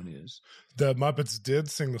last one is. The Muppets did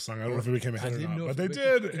sing the song. I don't know if it became a hit or not, but they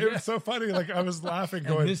did. It was so funny. Like, I was laughing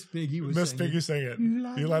going, Miss Piggy sang it.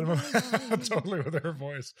 You light them up. Totally with her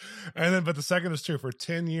voice. And then, but the second is true. For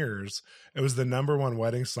 10 years, it was the #1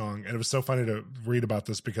 wedding song. And it was so funny to read about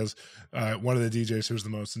this because one of the DJs who was the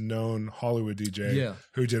most known Hollywood DJ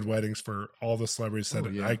who did weddings for all the celebrities said,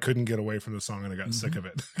 I couldn't get away from the song and I got sick of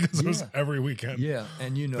it because it was every weekend. Yeah.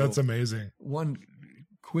 And that's amazing. One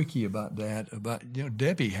quickie about that,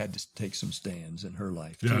 Debbie had to take some stands in her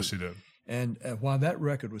life too. Yeah, she did. And while that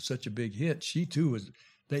record was such a big hit, she too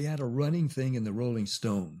they had a running thing in the Rolling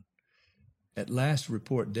Stone. At last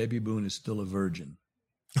report, Debbie Boone is still a virgin.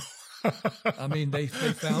 I mean, they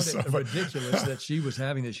found it ridiculous that she was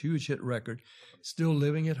having this huge hit record, still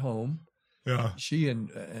living at home. Yeah. She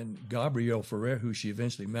and Gabrielle Ferrer, who she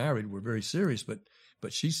eventually married, were very serious, but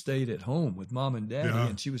she stayed at home with mom and daddy,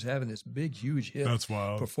 and she was having this big, huge hit. That's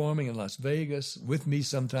wild. Performing in Las Vegas with me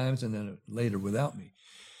sometimes, and then later without me.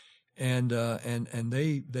 And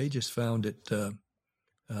they just found it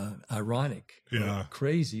ironic,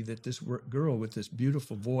 crazy that this girl with this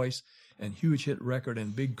beautiful voice and huge hit record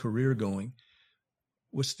and big career going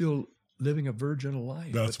was still living a virginal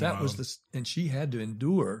life. That wild. And she had to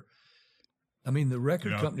endure. I mean, the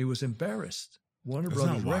record company was embarrassed. Warner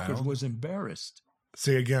Brothers Records was embarrassed.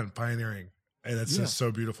 See, again, pioneering. And it's just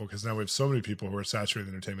so beautiful because now we have so many people who are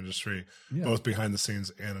saturating the entertainment industry, both behind the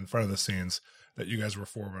scenes and in front of the scenes, that you guys were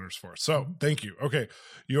forerunners for. So thank you. Okay.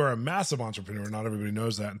 You are a massive entrepreneur. Not everybody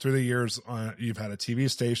knows that. And through the years, you've had a TV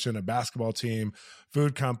station, a basketball team,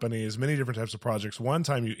 food companies, many different types of projects. One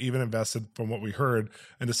time you even invested, from what we heard,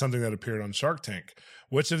 into something that appeared on Shark Tank.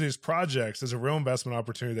 Which of these projects is a real investment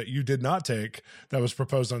opportunity that you did not take that was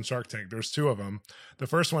proposed on Shark Tank? There's 2 of them. The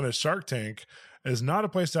first one is Shark Tank is not a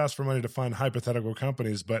place to ask for money to fund hypothetical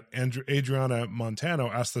companies, but Adriana Montano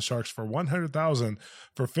asked the Sharks for $100,000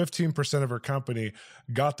 for 15% of her company,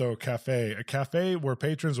 Gato Cafe, a cafe where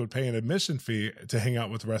patrons would pay an admission fee to hang out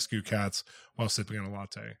with rescue cats while sipping on a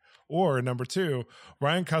latte. Or #2,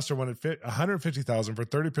 Ryan Custer wanted $150,000 for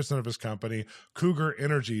 30% of his company, Cougar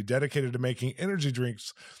Energy, dedicated to making energy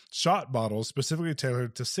drinks shot bottles specifically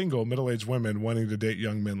tailored to single middle-aged women wanting to date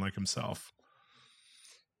young men like himself.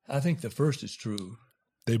 I think the first is true.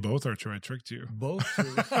 They both are true. I tricked you. Both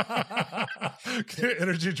true.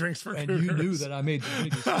 Energy drinks for and cougars. You knew that I made the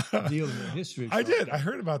biggest deal in the history. I did. I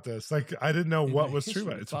heard about this. Like, I didn't know what was true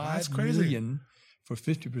about it. That's crazy. $5 million for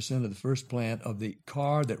 50% of the first plant of the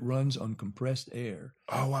car that runs on compressed air.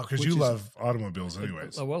 Oh, wow. Because you love automobiles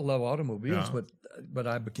anyways. I love automobiles, but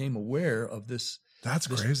I became aware of this. That's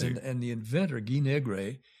crazy. And the inventor, Guy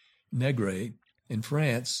Negre in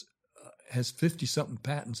France, has 50-something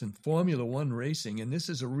patents in Formula One racing, and this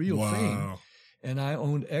is a real thing. And I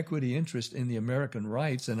owned equity interest in the American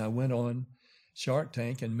rights, and I went on Shark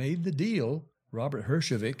Tank and made the deal. Robert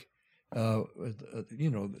Herjavec, a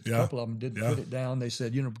couple of them did put it down. They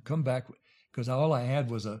said, come back, because all I had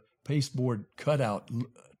was a pasteboard cutout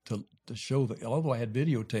to show that, although I had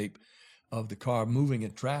videotape of the car moving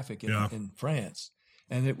in traffic in France,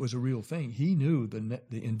 and it was a real thing. He knew the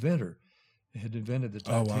inventor had invented the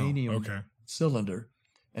titanium cylinder.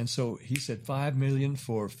 And so he said $5 million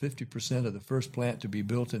for 50% of the first plant to be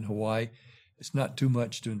built in Hawaii. It's not too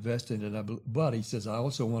much to invest in it. But he says, I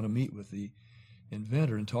also want to meet with the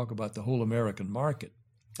inventor and talk about the whole American market.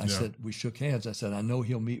 I said, we shook hands. I said, I know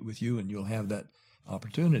he'll meet with you and you'll have that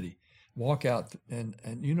opportunity. Walk out and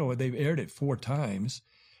they've aired it 4 times,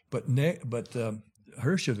 but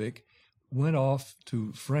Herjavec went off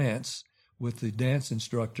to France with the dance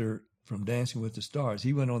instructor from Dancing with the Stars.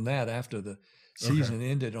 He went on that after the season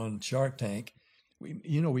ended on Shark Tank.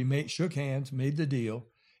 We shook hands, made the deal.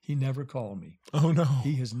 He never called me. Oh no!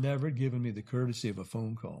 He has never given me the courtesy of a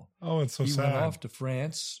phone call. Oh, it's so sad. He went off to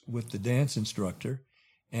France with the dance instructor,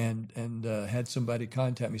 and had somebody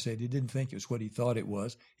contact me, say he didn't think it was what he thought it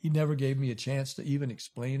was. He never gave me a chance to even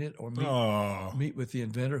explain it or meet with the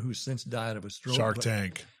inventor, who's since died of a stroke. Shark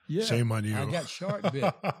Tank. Yeah, shame on you. I got shark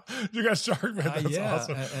bit. You got shark bit. That's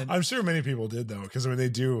awesome. I'm sure many people did though, because they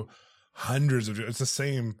do hundreds of, it's the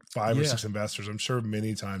same 5 or 6 investors. I'm sure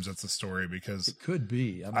many times that's the story, because it could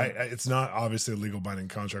be. I mean, it's not obviously a legal binding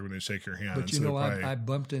contract when they shake your hand. But I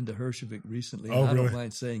bumped into Hershevik recently. Oh, and I really? don't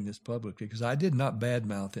mind saying this publicly, because I did not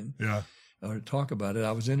badmouth him. Yeah. Or talk about it.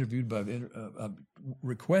 I was interviewed by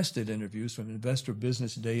requested interviews from Investor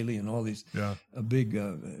Business Daily and all these big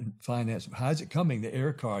finance. How's it coming? The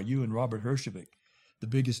air car, you and Robert Hershevik, the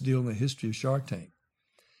biggest deal in the history of Shark Tank.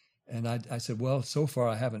 And I said, well, so far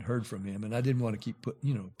I haven't heard from him, and I didn't want to keep putting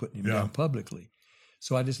him down publicly,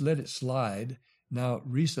 so I just let it slide. Now,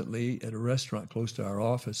 recently at a restaurant close to our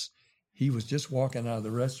office, he was just walking out of the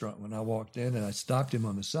restaurant when I walked in, and I stopped him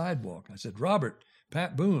on the sidewalk. I said, Robert,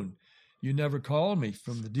 Pat Boone, you never called me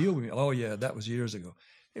from the deal with me. Oh, yeah, that was years ago.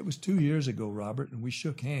 It was 2 years ago, Robert, and we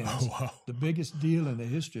shook hands. Oh, wow. The biggest deal in the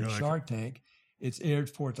history of Shark Tank. It's aired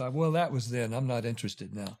 4 times. Well, that was then. I'm not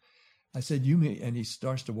interested now. I said, you mean, and he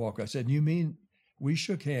starts to walk. I said, you mean we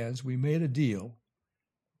shook hands, we made a deal,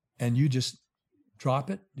 and you just drop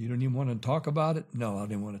it? You don't even want to talk about it? No, I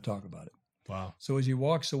didn't want to talk about it. Wow. So as he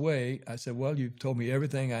walks away, I said, well, you've told me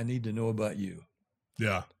everything I need to know about you.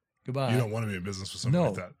 Yeah. Goodbye. You don't want to be in business with somebody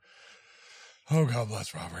like that. Oh, God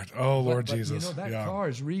bless Robert. Oh, Lord Jesus. That car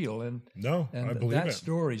is real. And I believe that it.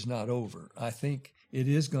 story's not over. I think it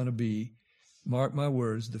is going to be, mark my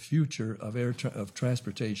words, the future of of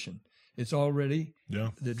transportation. It's already,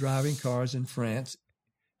 they're driving cars in France.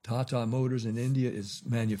 Tata Motors in India is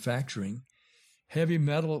manufacturing. Heavy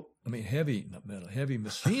machinery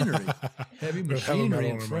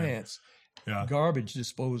in France. Yeah. Garbage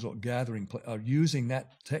disposal, gathering, are using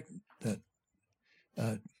that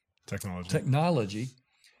technology.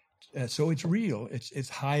 So it's real. It's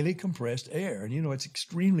highly compressed air, and it's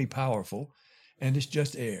extremely powerful, and it's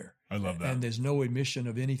just air. I love that. And there's no emission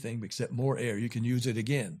of anything except more air. You can use it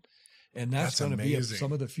again. And that's going to be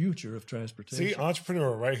some of the future of transportation. See,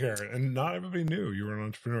 entrepreneur right here. And not everybody knew you were an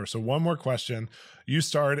entrepreneur. So one more question. You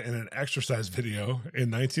starred in an exercise video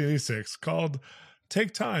in 1986 called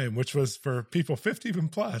Take Time, which was for people 50 even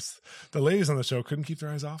plus. The ladies on the show couldn't keep their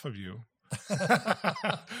eyes off of you.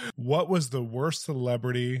 What was the worst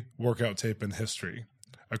celebrity workout tape in history,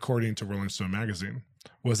 according to Rolling Stone magazine?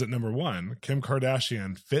 Was it number 1, Kim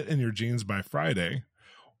Kardashian, Fit in Your Jeans by Friday?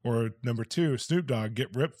 Or number 2, Snoop Dogg,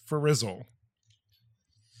 Get Ripped for Rizzle?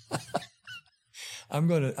 I'm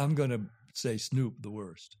gonna say Snoop the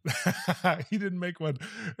worst. He didn't make one.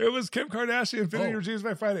 It was Kim Kardashian, Fit in Your Jeans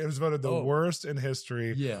by Friday. It was voted the worst in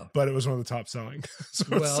history. Yeah, but it was one of the top selling.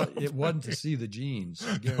 It wasn't to see the jeans.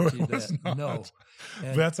 I guarantee that. Not. No,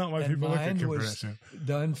 but that's not why people look at Kim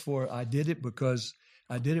Kardashian. I did it because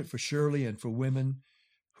I did it for Shirley and for women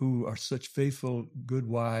who are such faithful, good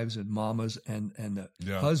wives and mamas, and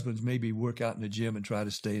the husbands maybe work out in the gym and try to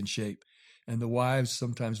stay in shape. And the wives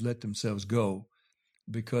sometimes let themselves go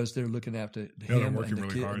because they're looking after him and the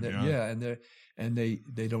kid. Hard, and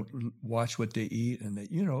they don't watch what they eat. And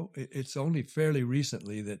it's only fairly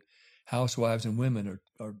recently that housewives and women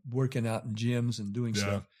are working out in gyms and doing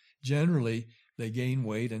stuff. Generally, they gain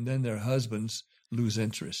weight, and then their husbands lose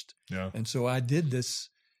interest. Yeah. And so I did this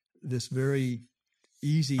very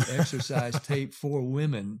easy exercise tape for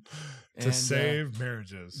women to save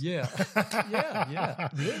marriages. Yeah.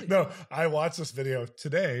 Really. No, I watched this video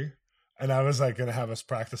today, and I was like going to have us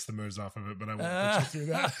practice the moves off of it, but I won't put you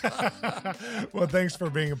through that. Well, thanks for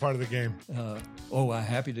being a part of the game. I'm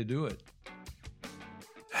happy to do it.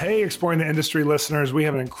 Hey, Exploring the Industry listeners, we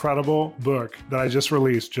have an incredible book that I just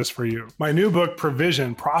released just for you. My new book,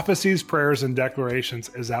 Provision, Prophecies, Prayers, and Declarations,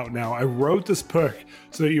 is out now. I wrote this book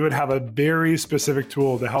so that you would have a very specific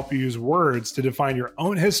tool to help you use words to define your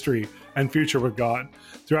own history and future with God.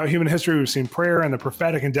 Throughout human history, we've seen prayer and the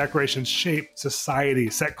prophetic and declarations shape society,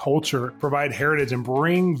 set culture, provide heritage, and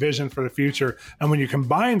bring vision for the future. And when you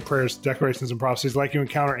combine prayers, declarations, and prophecies like you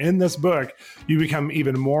encounter in this book, you become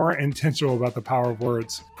even more intentional about the power of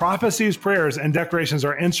words. Prophecies, prayers, and declarations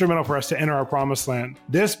are instrumental for us to enter our promised land.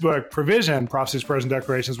 This book, Provision, Prophecies, Prayers, and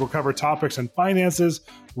Declarations, will cover topics in finances,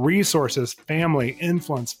 resources, family,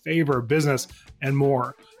 influence, favor, business, and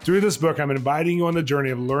more. Through this book, I'm inviting you on the journey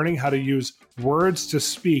of learning how to use words to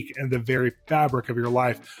speak in the very fabric of your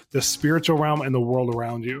life, the spiritual realm, and the world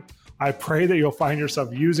around you. I pray that you'll find yourself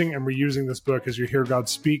using and reusing this book as you hear God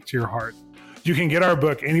speak to your heart. You can get our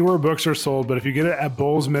book anywhere books are sold, but if you get it at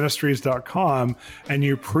bolzministries.com and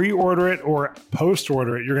you pre-order it or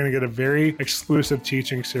post-order it, you're going to get a very exclusive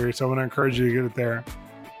teaching series. So I want to encourage you to get it there.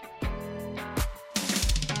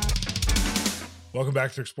 Welcome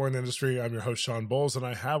back to Exploring the Industry. I'm your host, Shawn Bolz, and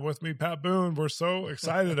I have with me Pat Boone. We're so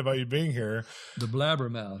excited about you being here. The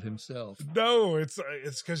blabbermouth himself. No, it's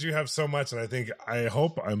because you have so much, and I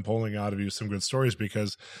hope I'm pulling out of you some good stories,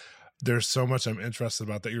 because there's so much I'm interested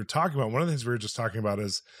about that you're talking about. One of the things we were just talking about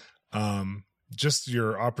is just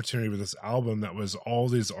your opportunity with this album that was all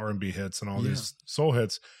these R&B hits and all these soul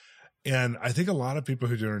hits. And I think a lot of people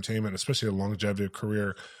who do entertainment, especially a longevity of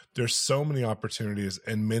career, there's so many opportunities,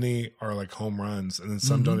 and many are like home runs, and then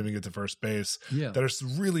some don't even get to first base. That are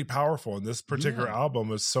really powerful. And this particular album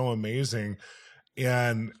was so amazing.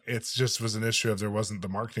 And it just was an issue of there wasn't the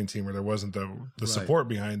marketing team, or there wasn't the support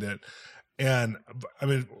behind it. And I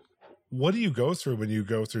mean, what do you go through when you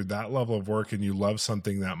go through that level of work and you love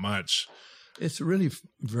something that much? It's really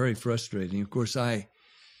very frustrating. Of course, I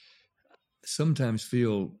sometimes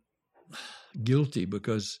feel guilty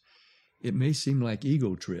because it may seem like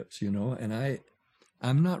ego trips, and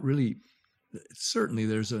I'm not really, certainly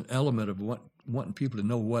there's an element of wanting people to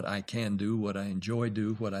know what I can do, what I enjoy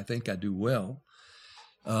do, what I think I do well.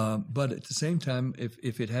 But at the same time,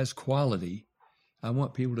 if it has quality, I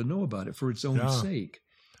want people to know about it for its own sake.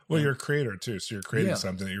 Well, you're a creator too, so you're creating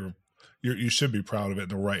something that you should be proud of it in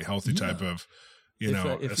the right, healthy type of,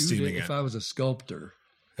 esteeming it. If I was a sculptor,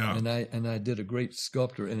 and I did a great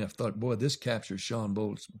sculptor, and I thought, boy, this captures Shawn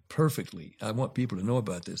Bolz perfectly. I want people to know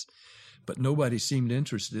about this, but nobody seemed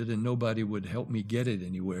interested, and nobody would help me get it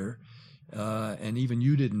anywhere. And even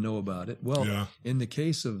you didn't know about it. Well, in the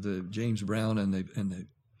case of the James Brown and the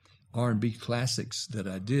R&B classics that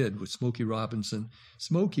I did with Smokey Robinson,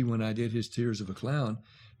 Smokey, when I did his Tears of a Clown,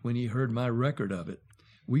 when he heard my record of it,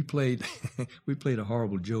 we played a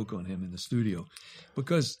horrible joke on him in the studio,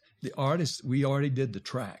 because the artists, we already did the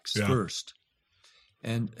tracks first,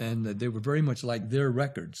 and they were very much like their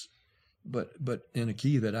records, but in a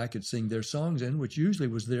key that I could sing their songs in, which usually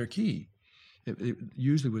was their key. It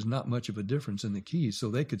usually was not much of a difference in the keys, so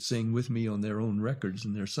they could sing with me on their own records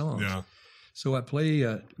and their songs. So I play.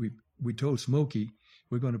 We told Smokey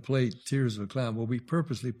we're going to play Tears of a Clown. Well, we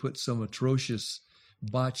purposely put some atrocious,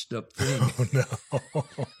 botched up thing. Oh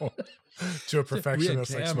no! To a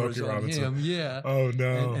perfectionist like Smokey Robinson. Oh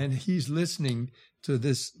no! And he's listening to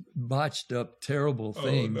this botched up, terrible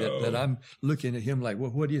thing that I'm looking at him like,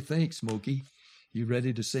 well, what do you think, Smokey? You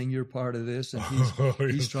ready to sing your part of this? And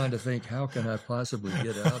he's trying to think, how can I possibly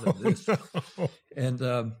get out of this? And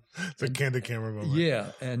it's a candid camera moment.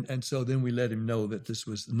 Yeah, and so then we let him know that this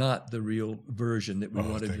was not the real version that we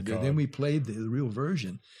wanted to do. God. Then we played the real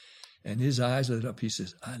version, and his eyes lit up. He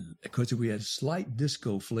says, because we had slight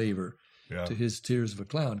disco flavor to his Tears of a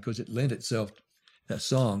Clown, because it lent itself, that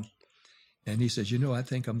song. And he says, I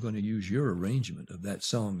think I'm going to use your arrangement of that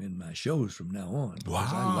song in my shows from now on.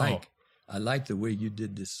 Because I like the way you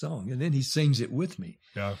did this song. And then he sings it with me.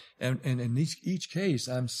 Yeah. And in each case,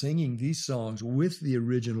 I'm singing these songs with the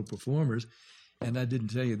original performers. And I didn't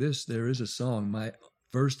tell you this, there is a song, my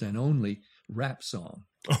first and only rap song.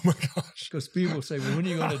 Oh my gosh. Because people say, well, when are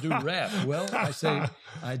you going to do rap? Well, I say,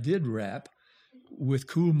 I did rap with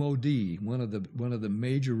Kool Moe Dee, one of the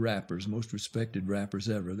major rappers, most respected rappers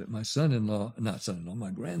ever, that my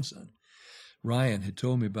my grandson, Ryan, had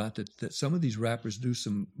told me about, that some of these rappers do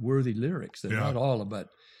some worthy lyrics. They're not all about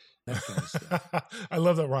that kind of stuff. I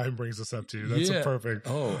love that Ryan brings this up to you. That's a perfect.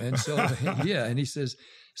 Oh, and so, and he says,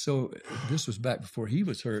 so this was back before he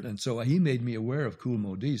was hurt, and so he made me aware of Kool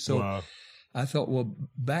Moe Dee. So I thought, well,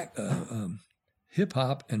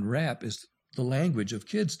 hip-hop and rap is the language of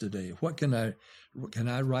kids today. Can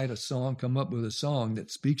I write a song, come up with a song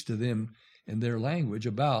that speaks to them in their language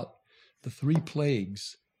about the three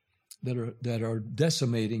plagues that are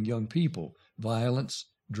decimating young people: violence,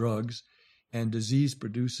 drugs, and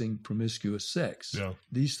disease-producing promiscuous sex. Yeah.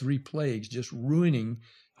 These three plagues just ruining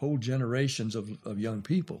whole generations of young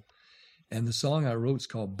people. And the song I wrote is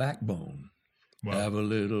called Backbone. Wow. Have a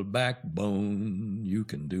little backbone, you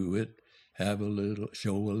can do it.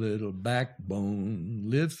 Show a little backbone,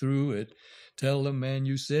 live through it. Tell the man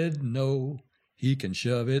you said no, he can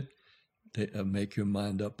shove it. Make your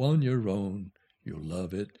mind up on your own, you'll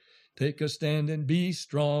love it. Take a stand and be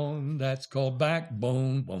strong. That's called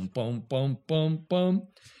backbone. Bum, bum, bum, bum, bum.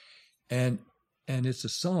 And it's a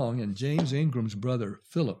song, and James Ingram's brother,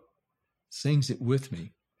 Philip, sings it with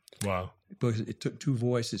me. Wow. Because it took two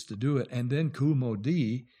voices to do it. And then Kool Moe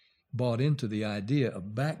Dee bought into the idea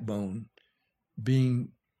of backbone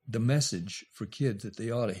being the message for kids that they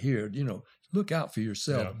ought to hear. Look out for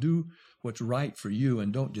yourself. Yeah. Do what's right for you,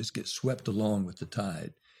 and don't just get swept along with the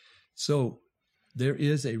tide. So there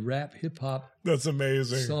is a rap hip-hop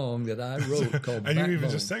song that I wrote called Backbone. And you even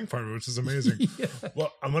just sang part of it, which is amazing. Yeah.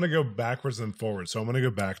 Well, I'm going to go backwards and forward. So I'm going to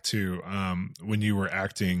go back to when you were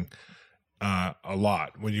acting a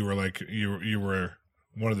lot, when you were you were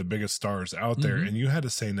one of the biggest stars out there, and you had to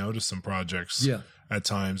say no to some projects at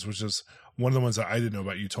times, which is one of the ones that I didn't know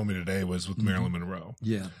about you told me today was with Marilyn Monroe.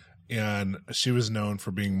 Yeah. And she was known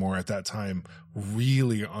for being more at that time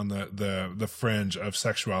really on the fringe of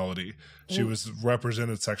sexuality. She was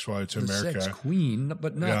represented sexuality to America. Sex queen,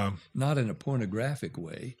 but not in a pornographic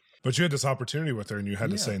way. But you had this opportunity with her and you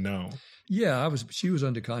had to say no. Yeah, she was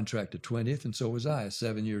under contract at 20th, and so was I, a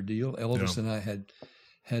 7-year deal. Elvis and I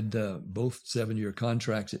had both 7-year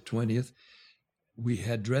contracts at 20th. We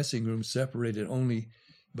had dressing rooms separated only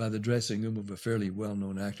by the dressing room of a fairly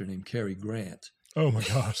well-known actor named Cary Grant. Oh my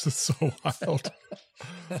gosh, that's so wild.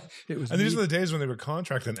 And these are the days when they would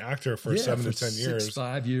contract an actor for 7 to 10 years.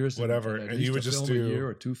 5 years. Whatever. And you would just do a year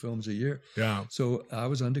or 2 films a year. Yeah. So I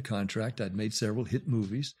was under contract. I'd made several hit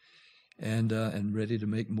movies and ready to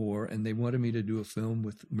make more. And they wanted me to do a film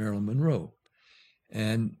with Marilyn Monroe.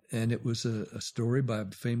 And it was a story by a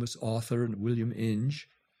famous author, William Inge,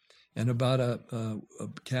 and about a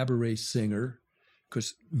cabaret singer,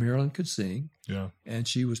 because Marilyn could sing. Yeah. And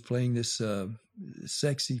she was playing this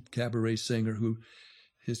sexy cabaret singer who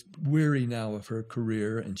is weary now of her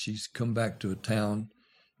career, and she's come back to a town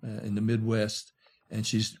in the Midwest, and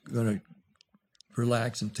she's going to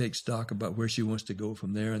relax and take stock about where she wants to go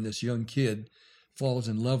from there. And this young kid falls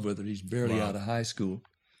in love with her. He's barely out of high school.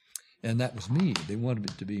 And that was me. They wanted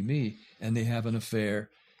it to be me. And they have an affair.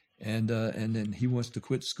 And then he wants to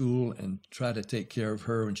quit school and try to take care of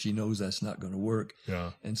her, and she knows that's not going to work.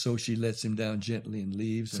 Yeah. And so she lets him down gently and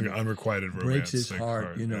leaves. It's like an unrequited romance. Breaks his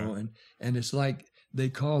heart, you know. Yeah. And it's like they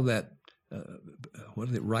call that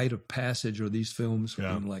rite of passage, or these films,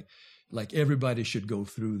 like everybody should go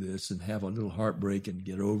through this and have a little heartbreak and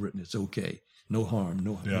get over it, and it's okay. No harm,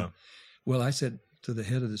 no harm. Yeah. Well, I said to the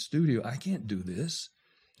head of the studio, I can't do this.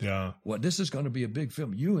 Yeah. This is going to be a big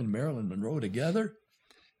film. You and Marilyn Monroe together?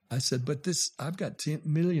 I said, but I've got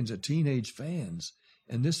millions of teenage fans,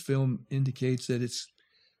 and this film indicates that it's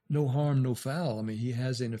no harm, no foul. I mean, he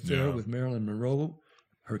has an affair with Marilyn Monroe,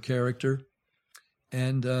 her character,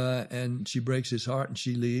 and she breaks his heart, and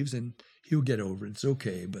she leaves, and he'll get over it. It's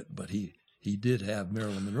okay, but he did have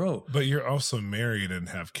Marilyn Monroe. But you're also married and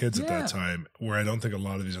have kids at that time, where I don't think a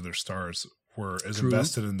lot of these other stars were as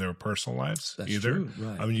invested in their personal lives either. True,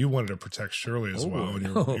 right. I mean, you wanted to protect Shirley as well in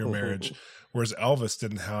your marriage, whereas Elvis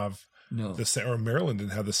didn't have the same, or Marilyn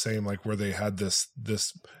didn't have the same, like where they had this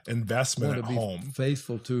investment at home,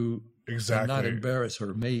 faithful to and not embarrass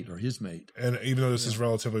her mate or his mate. And even though this is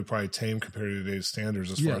relatively probably tame compared to today's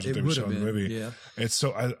standards as far as what they were showing in the movie, it's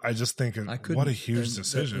so I just think what a huge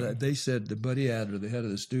decision. They said the Buddy Adler, the head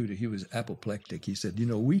of the studio, he was apoplectic. He said,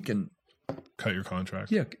 we can cut your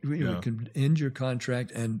contract. Yeah, we can end your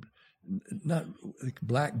contract and not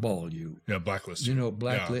blackball you. Yeah, blacklist you.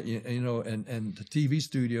 And the TV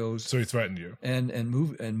studios. So he threatened you. And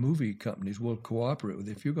movie companies will cooperate with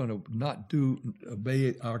you. If you're going to not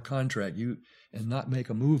obey our contract, and not make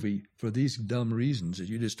a movie for these dumb reasons that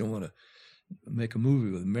you just don't want to make a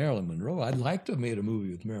movie with Marilyn Monroe. I'd like to have made a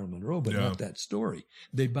movie with Marilyn Monroe, but not that story.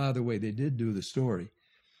 By the way, they did do the story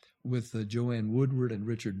with Joanne Woodward and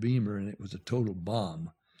Richard Beamer, and it was a total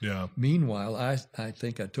bomb. Yeah. Meanwhile, I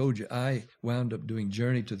think I told you, I wound up doing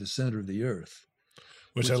Journey to the Center of the Earth.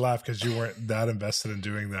 Which I laugh because you weren't that invested in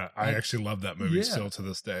doing that. I actually love that movie still to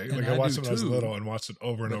this day. Like I watched it when I was little and watched it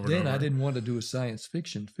over and over and over. Then I didn't want to do a science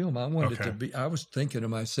fiction film. I wanted it to be, I was thinking of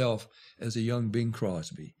myself as a young Bing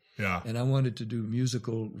Crosby. Yeah. And I wanted to do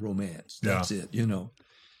musical romance. That's it,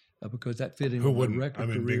 because that fit in with my record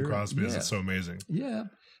career. Bing Crosby is so amazing. Yeah.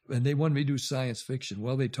 And they wanted me to do science fiction.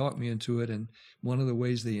 Well, they talked me into it, and one of the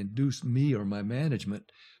ways they induced me or my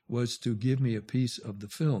management was to give me a piece of the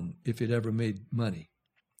film if it ever made money.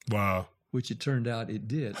 Wow. Which it turned out it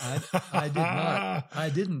did. I did not. I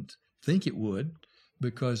didn't think it would,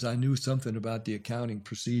 because I knew something about the accounting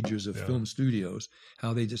procedures of film studios,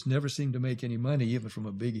 how they just never seem to make any money, even from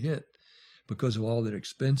a big hit, because of all their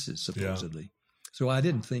expenses, supposedly. Yeah. So I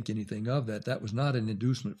didn't think anything of that. That was not an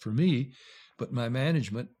inducement for me. But my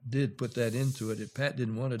management did put that into it. If Pat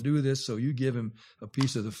didn't want to do this, so you give him a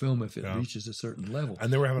piece of the film if it reaches a certain level.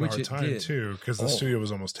 And they were having a hard time, too, because the studio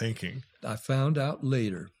was almost tanking. I found out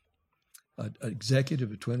later, an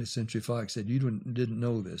executive at 20th Century Fox said, you didn't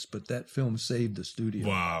know this, but that film saved the studio.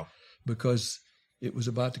 Wow. Because it was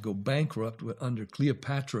about to go bankrupt under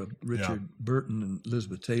Cleopatra, Richard Burton and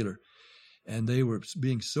Elizabeth Taylor. And they were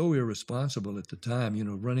being so irresponsible at the time,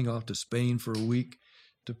 running off to Spain for a week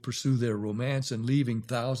to pursue their romance and leaving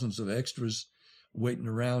thousands of extras waiting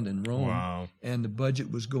around in Rome. Wow. And the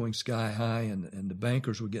budget was going sky high, and the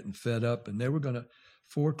bankers were getting fed up, and they were going to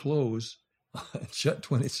foreclose and shut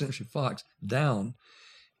 20th Century Fox down.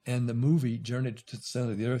 And the movie Journey to the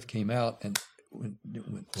Center of the Earth came out, and it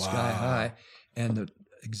went sky high. And the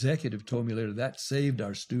executive told me later that saved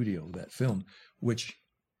our studio, that film, which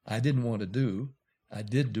I didn't want to do. I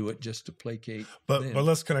did do it just to placate. But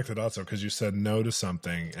let's connect the dots, though, because you said no to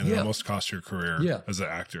something and it almost cost your career as an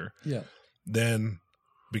actor. Yeah. Then,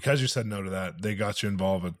 because you said no to that, they got you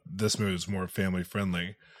involved with this movie was more family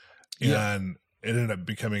friendly, and it ended up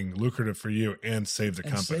becoming lucrative for you and saved the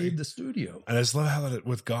company, saved the studio. And I just love how that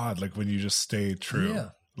with God, like when you just stay true,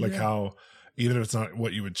 how even if it's not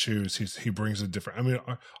what you would choose, he brings a different. I mean,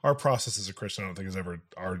 our process as a Christian, I don't think is ever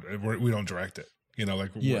we don't direct it. You know,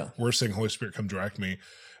 like we're saying, Holy Spirit, come direct me.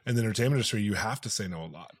 In the entertainment industry, you have to say no a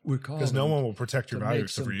lot because no one will protect your value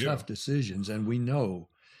except for you. Tough decisions, and we know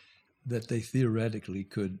that they theoretically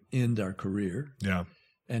could end our career. Yeah,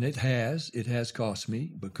 and it has cost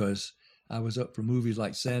me because I was up for movies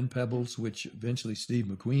like Sand Pebbles, which eventually Steve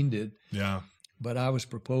McQueen did. Yeah, but I was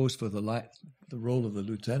proposed for the role of the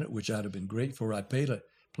lieutenant, which I'd have been great for. I played a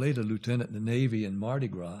lieutenant in the Navy in Mardi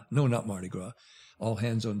Gras. No, not Mardi Gras. All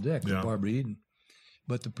Hands on Deck with Barbara Eden.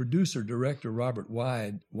 But the producer, director, Robert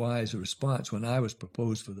Wise' response when I was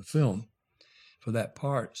proposed for the film, for that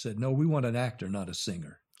part, said, "No, we want an actor, not a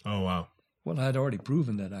singer." Oh, wow. Well, I'd already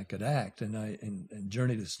proven that I could act, and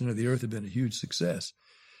Journey to the Center of the Earth had been a huge success.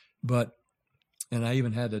 And I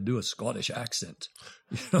even had to do a Scottish accent.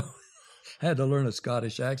 You know, had to learn a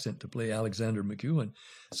Scottish accent to play Alexander McEwen.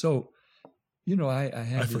 So, you know, I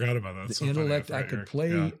forgot about that. The intellect. I could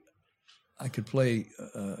play. I could play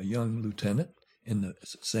a young lieutenant in the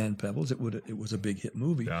Sand Pebbles. It was a big hit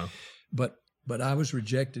movie. Yeah. But I was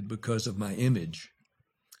rejected because of my image.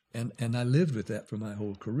 And I lived with that for my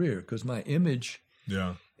whole career because my image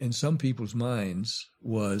in some people's minds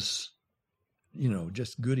was, you know,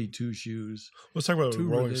 just goody two-shoes. Let's talk about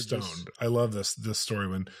Rolling Stone. I love this story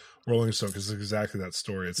when Rolling Stone, because it's exactly that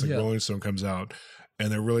story. It's like Rolling Stone comes out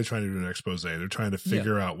and they're really trying to do an expose. They're trying to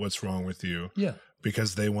figure out what's wrong with you. Yeah.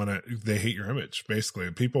 Because they hate your image,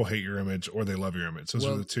 basically. People hate your image or they love your image. Those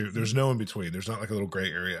are the two. There's no in between. There's not like a little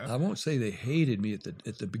gray area. I won't say they hated me at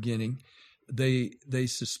the beginning. They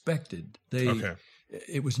suspected.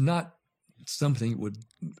 It was not something that would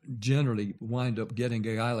generally wind up getting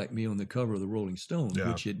a guy like me on the cover of the Rolling Stone,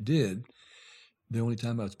 which it did. The only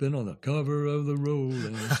time I've been on the cover of the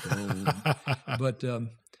Rolling Stone. But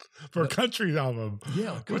for a country album,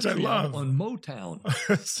 which I love. On Motown.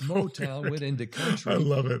 Motown went into country. I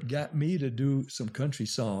love it. Got me to do some country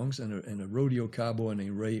songs, and a rodeo cowboy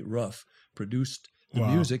named Ray Ruff produced the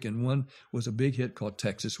music, and one was a big hit called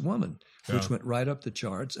Texas Woman, which went right up the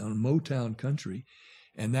charts on Motown country,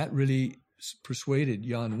 and that really persuaded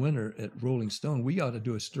Jan Winter at Rolling Stone, we ought to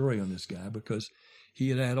do a story on this guy because he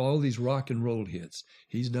had all these rock and roll hits.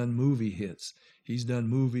 He's done movie hits. He's done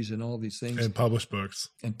movies and all these things. And published books.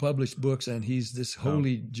 And he's this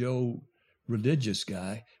holy Joe religious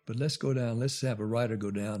guy. But let's have a writer go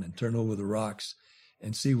down and turn over the rocks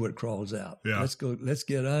and see what crawls out. Yeah. Let's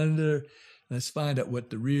get under, let's find out what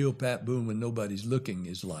the real Pat Boone when nobody's looking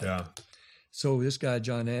is like. Yeah. So this guy,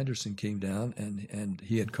 John Anderson, came down and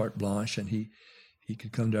he had carte blanche and he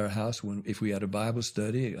could come to our house if we had a Bible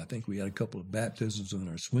study. I think we had a couple of baptisms in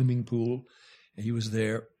our swimming pool. And he was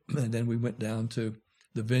there. And then we went down to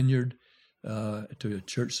the Vineyard to a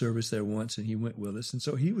church service there once, and he went with us. And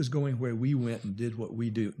so he was going where we went and did what we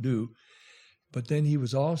do. But then he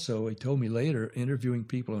was also, he told me later, interviewing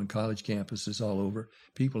people on college campuses all over,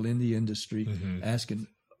 people in the industry, asking,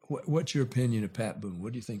 what's your opinion of Pat Boone?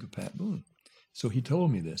 What do you think of Pat Boone? So he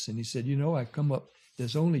told me this, and he said, I come up,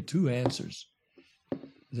 there's only two answers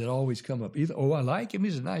that always come up. Either, I like him,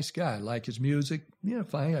 he's a nice guy. I like his music.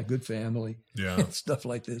 Fine, a good family. Yeah. Stuff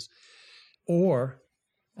like this. Or,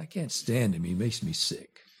 I can't stand him. He makes me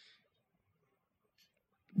sick.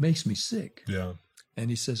 Yeah. And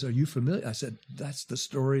he says, are you familiar? I said, that's the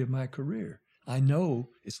story of my career. I know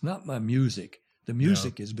it's not my music. The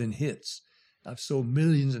music has been hits. I've sold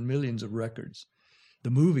millions and millions of records.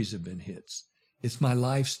 The movies have been hits. It's my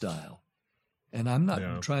lifestyle. And I'm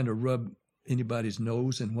not trying to rub anybody's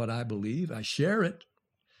nose in what I believe. I share it,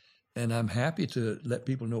 and I'm happy to let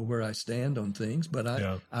people know where I stand on things, but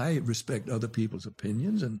I respect other people's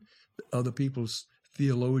opinions and other people's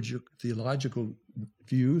theological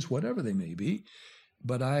views, whatever they may be,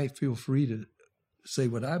 but I feel free to say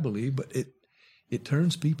what I believe, but it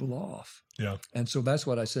turns people off. Yeah. And so that's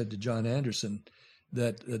what I said to John Anderson,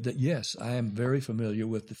 that yes, I am very familiar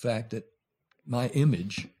with the fact that my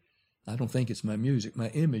image, I don't think it's my music. My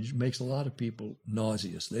image makes a lot of people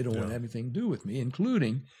nauseous. They don't want to have anything to do with me,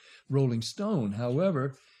 including Rolling Stone.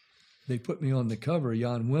 However, they put me on the cover.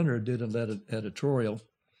 Jan Winter did an editorial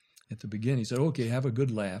at the beginning. He said, okay, have a good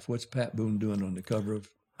laugh. What's Pat Boone doing on the cover of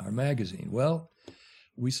our magazine? Well,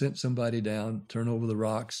 we sent somebody down, turn over the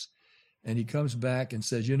rocks, and he comes back and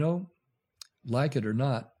says, like it or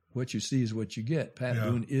not, what you see is what you get. Pat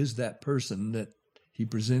Boone is that person that he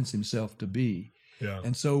presents himself to be. Yeah.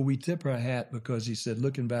 And so we tip our hat because he said,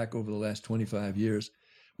 looking back over the last 25 years,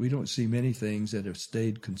 we don't see many things that have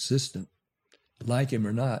stayed consistent. Like him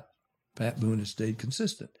or not, Pat Boone has stayed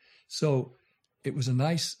consistent. So it was a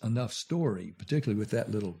nice enough story, particularly with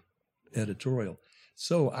that little editorial.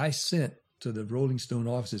 So I sent to the Rolling Stone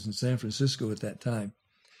offices in San Francisco at that time,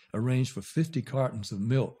 arranged for 50 cartons of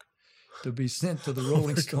milk to be sent to the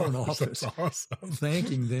Rolling Stone office, awesome.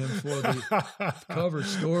 thanking them for the cover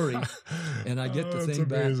story. And I get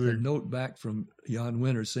the note back from Jan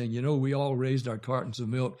Winter saying, we all raised our cartons of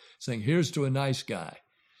milk, saying, here's to a nice guy.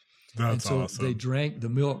 That's awesome. awesome. They drank the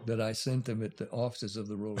milk that I sent them at the offices of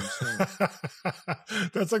the Rolling Stone.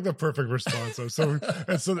 That's like the perfect response. So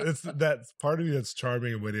it's that part of you that's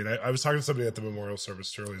charming and witty. And I was talking to somebody at the memorial service,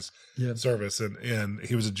 Shirley's service, and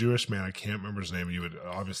he was a Jewish man. I can't remember his name. You would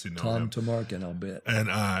obviously know him. Tom Tamarkin, I'll bet.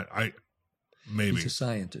 And maybe he's a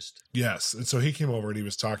scientist. Yes. And so he came over and he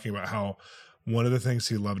was talking about how one of the things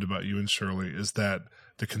he loved about you and Shirley is that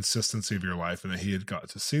the consistency of your life, and that he had got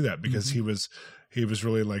to see that because he was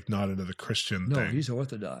really like not into the Christian thing. No, he's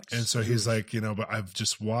Orthodox. And so he's like, but I've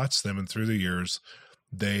just watched them, and through the years,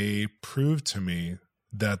 they proved to me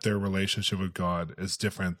that their relationship with God is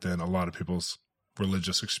different than a lot of people's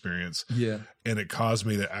religious experience. Yeah. And it caused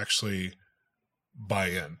me to actually buy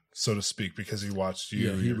in, so to speak, because he watched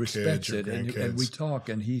you, he your respects kids, your it, and we talk,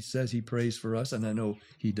 and he says he prays for us, and I know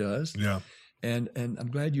he does. Yeah. And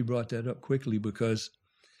I'm glad you brought that up quickly because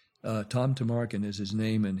Tom Tamarkin is his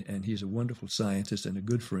name, and he's a wonderful scientist and a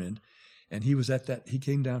good friend. And he was he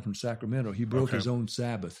came down from Sacramento. He broke his own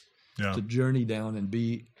Sabbath to journey down and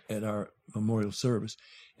be at our memorial service.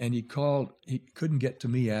 And he couldn't get to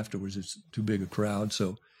me afterwards. It's too big a crowd.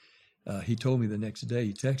 So he told me the next day,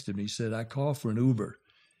 he texted me, he said, I called for an Uber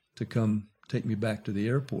to come take me back to the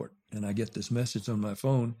airport. And I get this message on my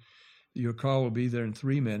phone. Your car will be there in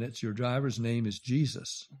 3 minutes. Your driver's name is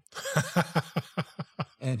Jesus.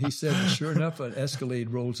 And he said, sure enough, an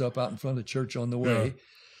Escalade rolls up out in front of the church on the way. Yeah.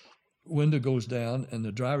 Window goes down, and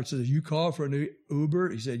the driver says, you call for an Uber?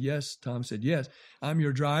 He said, yes. Tom said, yes. I'm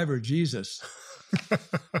your driver, Jesus.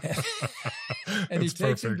 And he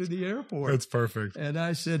takes him to the airport. That's perfect. And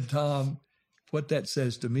I said, Tom, what that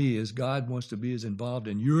says to me is God wants to be as involved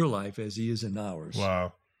in your life as he is in ours.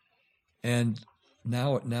 Wow. And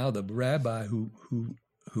now the rabbi who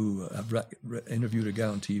I've interviewed a guy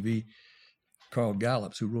on TV, Carl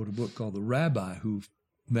Gallups, who wrote a book called The Rabbi Who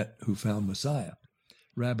Found Messiah,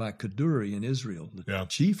 Rabbi Kaduri in Israel, the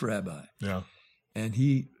chief rabbi. Yeah. And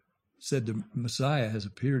he said the Messiah has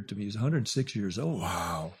appeared to me. He's 106 years old.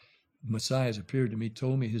 Wow. Messiah has appeared to me,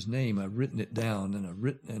 told me his name. I've written it down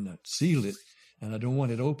and I sealed it, and I don't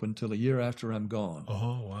want it open till a year after I'm gone.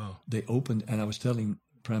 Oh, wow. They opened, and I was telling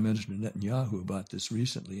Prime Minister Netanyahu about this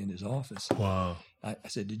recently in his office. Wow. I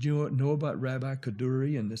said, did you know about Rabbi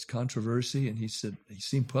Kaduri and this controversy? And he said, he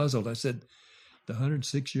seemed puzzled. I said, the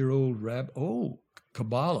 106-year-old rabbi,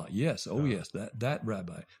 Kabbalah, yes, yes, that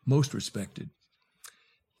rabbi, most respected,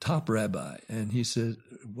 top rabbi. And he said,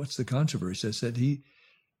 what's the controversy? I said, he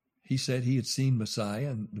said he had seen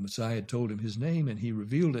Messiah, and the Messiah had told him his name, and he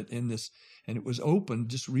revealed it in this, and it was opened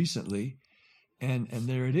just recently, and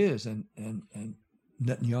there it is. And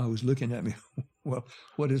Netanyahu was looking at me, well,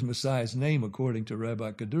 what is Messiah's name according to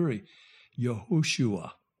Rabbi Kaduri?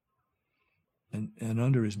 Yehoshua. And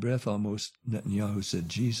under his breath almost, Netanyahu said,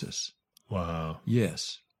 Jesus. Wow.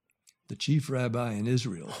 Yes. The chief rabbi in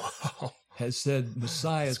Israel has said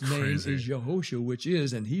Messiah's name is Yehoshua, which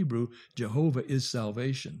is, in Hebrew, Jehovah is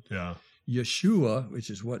salvation. Yeah. Yeshua, which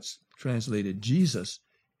is what's translated Jesus,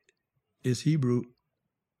 is Hebrew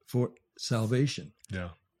for salvation. Yeah.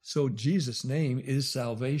 So Jesus' name is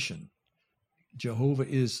salvation. Jehovah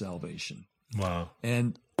is salvation. Wow.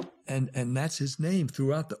 And that's his name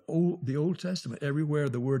throughout the Old Testament. Everywhere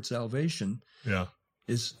the word salvation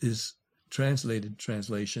is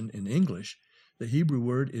translation in English, the Hebrew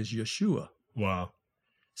word is Yeshua. Wow.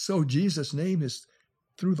 So Jesus' name is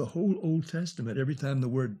through the whole Old Testament, every time the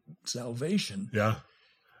word salvation. Yeah.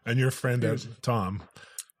 And your friend Tom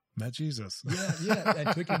met Jesus. Yeah.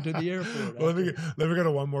 I took him to the airport. Well, let me go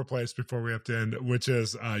to one more place before we have to end, which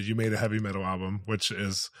is you made a heavy metal album, which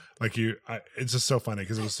is like it's just so funny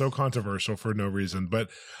because it was so controversial for no reason. But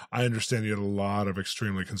I understand you had a lot of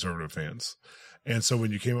extremely conservative fans. And so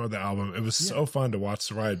when you came out with the album, it was so fun to watch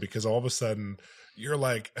the ride because all of a sudden you're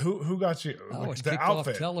like, who got you? Like the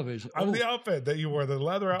outfit. Off television. The outfit that you wore, the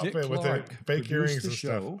leather outfit with the fake earrings and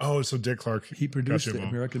stuff. Oh, so Dick Clark. He produced the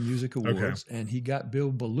American Music Awards, and he got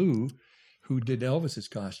Bill Ballou, who did Elvis's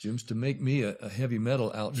costumes to make me a heavy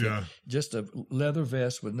metal outfit. Just a leather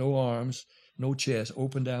vest with no arms, no chest,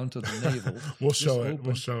 open down to the navel. We'll show it so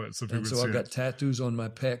people can see it. So I've got tattoos on my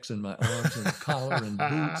pecs and my arms and collar and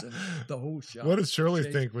boots and the whole shot. What did Shirley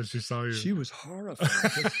think when she saw you? She was horrified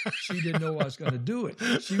because she didn't know I was going to do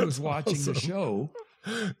it. She was watching the show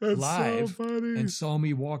live and saw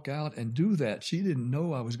me walk out and do that. She didn't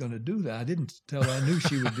know I was going to do that. I didn't tell her. I knew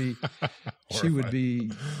she would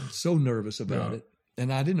be so nervous about it.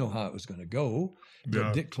 And I didn't know how it was going to go.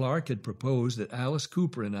 But Dick Clark had proposed that Alice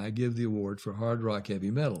Cooper and I give the award for hard rock heavy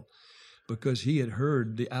metal because he had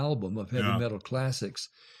heard the album of heavy metal classics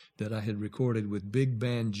that I had recorded with big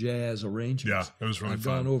band jazz arrangements. Yeah, it was really I've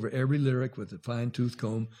fun. gone over every lyric with a fine-tooth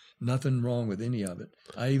comb. Nothing wrong with any of it.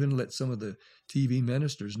 I even let some of the TV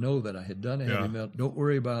ministers know that I had done a heavy metal. Don't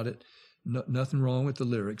worry about it. Nothing wrong with the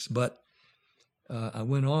lyrics. But I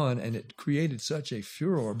went on, and it created such a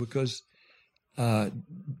furor because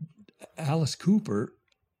Alice Cooper,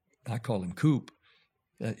 I call him Coop.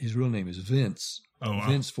 His real name is Vince. Oh, wow.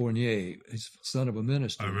 Vince Fournier. He's son of a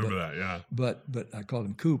minister. I remember that, yeah. But I called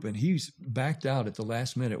him Coop, and he's backed out at the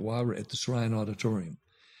last minute while we're at the Shrine Auditorium.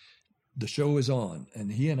 The show is on,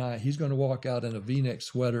 and he's going to walk out in a V-neck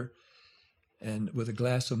sweater and with a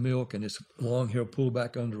glass of milk and his long hair pulled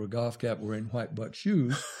back under a golf cap wearing white buck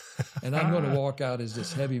shoes. And I'm going to walk out as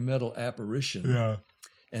this heavy metal apparition. Yeah.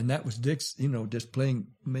 And that was Dick's, just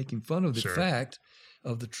making fun of the fact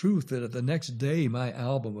of the truth that the next day my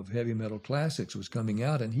album of heavy metal classics was coming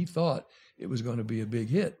out, and he thought it was going to be a big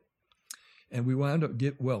hit. And we wound up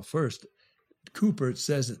first, Cooper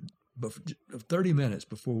says it 30 minutes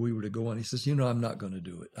before we were to go on. He says, I'm not going to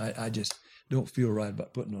do it. I just don't feel right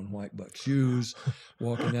about putting on white buck shoes,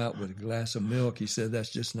 walking out with a glass of milk. He said,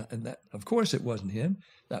 that's just not, and that, of course it wasn't him.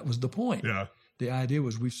 That was the point. Yeah. The idea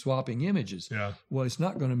was we're swapping images. Yeah. Well, it's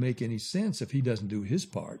not going to make any sense if he doesn't do his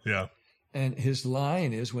part. Yeah. And his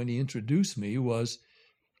line is when he introduced me was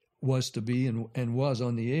to be and was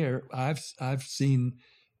on the air. I've seen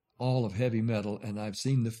all of heavy metal and I've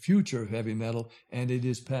seen the future of heavy metal, and it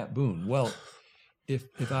is Pat Boone. Well,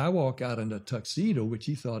 if I walk out in a tuxedo, which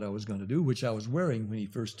he thought I was going to do, which I was wearing when he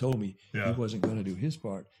first told me he wasn't going to do his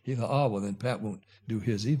part, he thought, well, then Pat won't do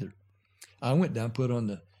his either. I went down, put on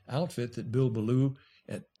the outfit that Bill Ballou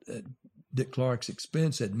at Dick Clark's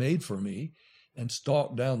expense had made for me, and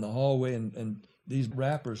stalked down the hallway, and these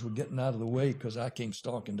rappers were getting out of the way because I came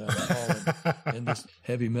stalking down the hall in this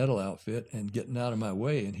heavy metal outfit and getting out of my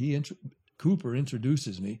way. And Cooper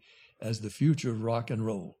introduces me as the future of rock and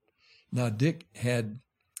roll. Now, Dick had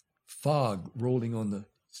fog rolling on the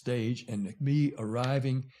stage and me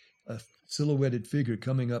arriving, a silhouetted figure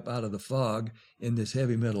coming up out of the fog in this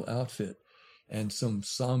heavy metal outfit and some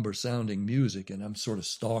somber sounding music. And I'm sort of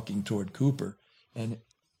stalking toward Cooper, and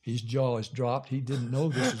his jaw is dropped. He didn't know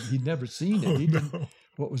this. He'd never seen it. He didn't know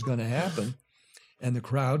what was going to happen. And the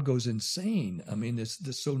crowd goes insane. I mean, it's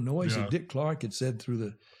so noisy. Yeah. Dick Clark had said through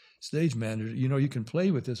the stage manager, you can play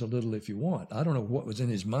with this a little if you want. I don't know what was in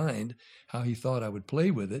his mind, how he thought I would play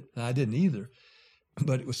with it. I didn't either.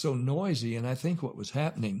 But it was so noisy. And I think what was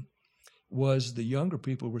happening was the younger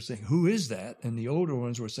people were saying, who is that? And the older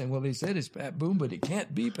ones were saying, well, they said it's Pat Boone, but it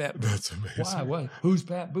can't be Pat Boone. That's amazing. Why? What? Who's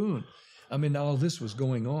Pat Boone? I mean, all this was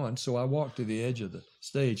going on. So I walked to the edge of the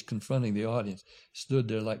stage, confronting the audience, stood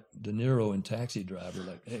there like De Niro in Taxi Driver,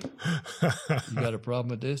 like, hey, you got a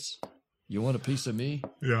problem with this? You want a piece of me?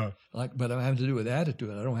 Yeah. But I have to do with attitude.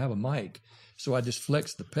 I don't have a mic. So I just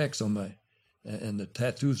flexed the pecs on and the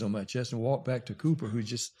tattoos on my chest and walked back to Cooper, who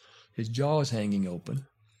his jaw is hanging open.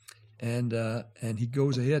 And he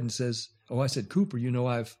goes ahead and says, I said, Cooper,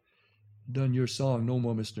 I've done your song, No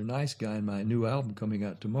More Mr. Nice Guy, in my new album coming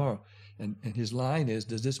out tomorrow. And his line is,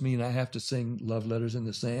 does this mean I have to sing Love Letters in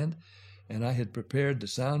the Sand? And I had prepared the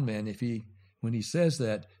sound man, when he says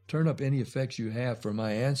that, turn up any effects you have for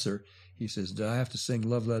my answer. He says, do I have to sing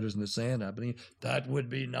Love Letters in the Sand? I believe that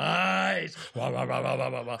would be nice. And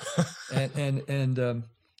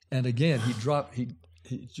again, his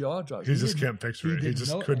jaw dropped. He just can't picture it. He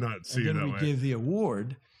just could not see it that way. And then we gave the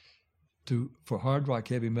award for hard rock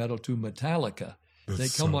heavy metal to Metallica. They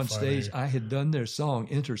come on stage. I had done their song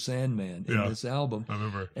Enter Sandman in this album. I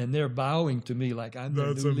remember. And they're bowing to me like I'm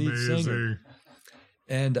the new lead singer.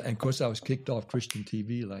 And of course, I was kicked off Christian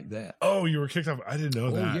TV like that. Oh, you were kicked off? I didn't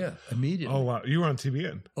know that. Oh, yeah, immediately. Oh, wow. You were on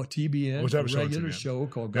TBN. Oh, TBN, a regular show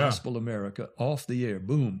called Gospel America, off the air,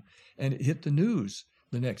 boom. And it hit the news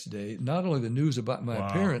the next day. Not only the news about my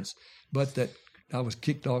appearance, but that I was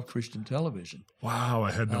kicked off Christian television. Wow,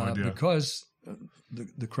 I had no idea. Because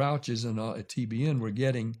the Crouches and at TBN were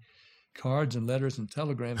getting cards and letters and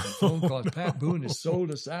telegrams and phone calls. Pat Boone has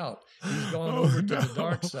sold us out. He's gone over to the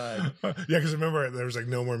dark side. Yeah, because remember, there was like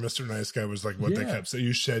no more Mr. Nice Guy was like what they kept saying.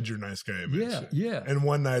 You shed your nice guy image. Yeah. And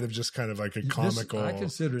one night of just kind of like a comical I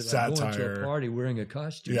consider that satire. going to a party wearing a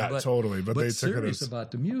costume. Yeah, totally. But they took serious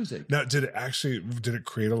about the music. Now, did it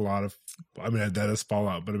create a lot of, I mean, that is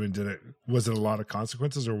fallout, but I mean, was it a lot of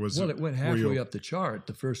consequences or was it went halfway up the chart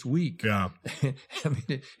the first week. Yeah. I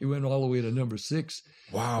mean, it went all the way to number 6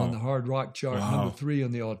 on the hard rock chart, number 3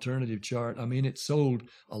 on the alternative chart. I mean, it sold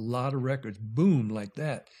a lot of records, boom, like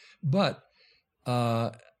that. But,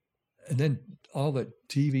 and then all the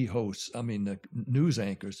TV hosts, I mean, the news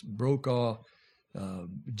anchors, Brokaw,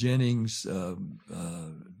 Jennings,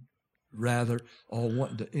 Rather, all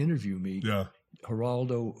wanting to interview me. Yeah.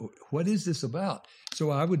 Geraldo, what is this about? So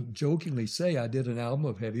I would jokingly say I did an album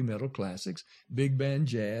of heavy metal classics, big band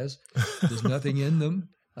jazz. There's nothing in them.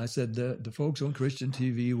 I said the folks on Christian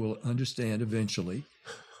TV will understand eventually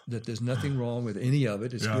that there's nothing wrong with any of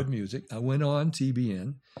it. It's good music. I went on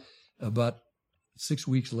TBN about 6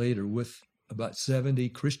 weeks later with about 70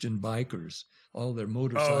 Christian bikers. All their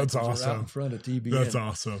motorcycles are out in front of TBN. That's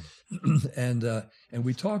awesome. And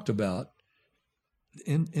we talked about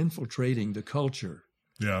infiltrating the culture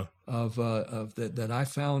of that I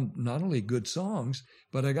found not only good songs,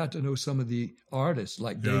 but I got to know some of the artists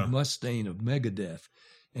like Dave Mustaine of Megadeth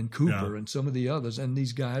and Cooper and some of the others, and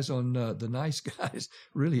these guys on the nice guys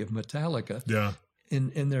really of Metallica. Yeah.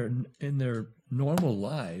 In their normal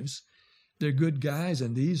lives, they're good guys,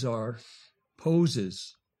 and these are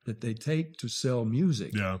poses that they take to sell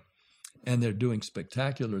music. Yeah. And they're doing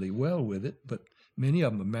spectacularly well with it, but many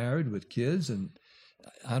of them are married with kids, and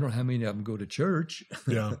I don't know how many of them go to church.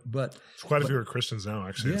 Yeah. but it's quite a few are Christians now,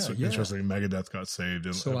 actually. It's interesting. Megadeth got saved.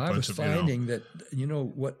 And so I was finding that,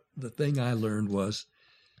 what the thing I learned was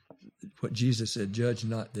what Jesus said, judge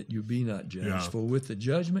not that you be not judged. Yeah. For with the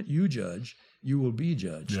judgment you judge, you will be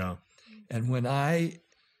judged. Yeah. And when I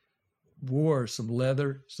wore some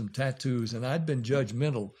leather, some tattoos, and I'd been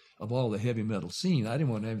judgmental of all the heavy metal scene. I didn't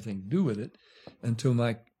want anything to do with it until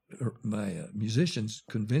my musicians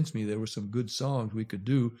convinced me there were some good songs we could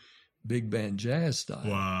do big band jazz style.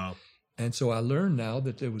 Wow. And so I learned now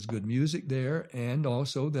that there was good music there, and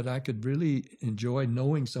also that I could really enjoy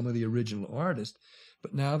knowing some of the original artists.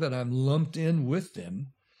 But now that I'm lumped in with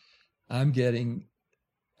them, I'm getting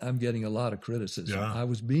a lot of criticism. Yeah. I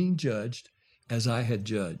was being judged as I had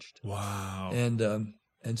judged. Wow.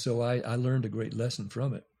 And so I learned a great lesson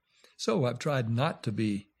from it. So I've tried not to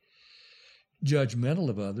be judgmental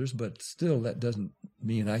of others, but still that doesn't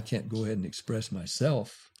mean I can't go ahead and express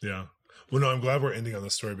myself. Yeah. Well, no, I'm glad we're ending on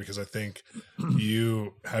this story because I think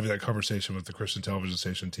you having that conversation with the Christian television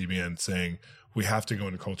station TBN saying we have to go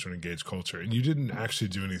into culture and engage culture. And you didn't actually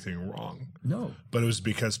do anything wrong. No. But it was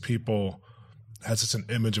because people had such an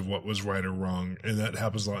image of what was right or wrong. And that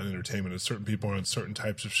happens a lot in entertainment. And certain people are on certain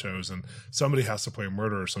types of shows, and somebody has to play a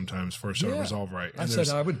murderer sometimes for a show to resolve right. And I said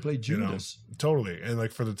I would play Judas. Totally. And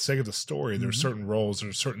like for the sake of the story, there's certain roles,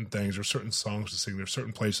 there's certain things, there's certain songs to sing, there's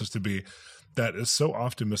certain places to be. That is so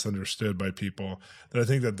often misunderstood by people that I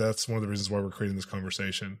think that that's one of the reasons why we're creating this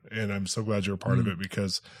conversation. And I'm so glad you're a part of it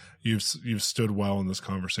because you've stood well in this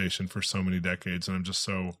conversation for so many decades. And I'm just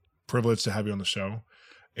so privileged to have you on the show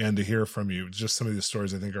and to hear from you. Just some of these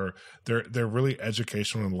stories I think they're really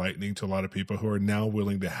educational and enlightening to a lot of people who are now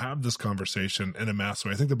willing to have this conversation in a mass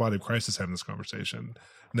way. I think the body of Christ is having this conversation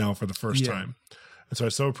now for the first time. And so I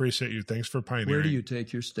so appreciate you. Thanks for pioneering. Where do you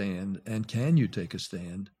take your stand, and can you take a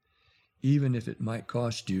stand? Even if it might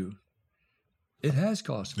cost you. It has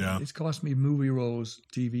cost me. Yeah. It's cost me movie roles,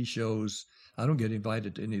 TV shows. I don't get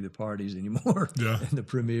invited to any of the parties anymore and the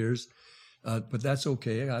premieres. But that's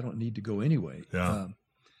okay. I don't need to go anyway. Yeah.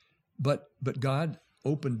 But God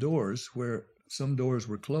opened doors where some doors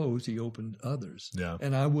were closed. He opened others. Yeah.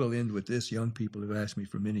 And I will end with this. Young people have asked me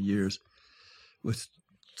for many years with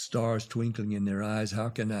stars twinkling in their eyes, how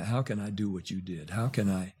can I do what you did? How can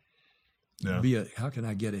I how can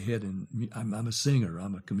I get ahead? And I'm a singer,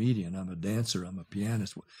 I'm a comedian, I'm a dancer, I'm a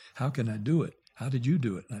pianist. How can I do it? How did you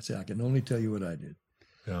do it? And I say, I can only tell you what I did.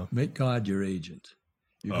 Yeah. Make God your agent.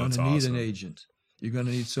 You're going to need an agent. You're going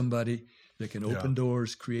to need somebody that can open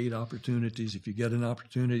doors, create opportunities. If you get an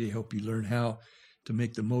opportunity, help you learn how to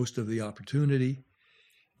make the most of the opportunity.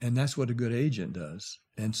 And that's what a good agent does.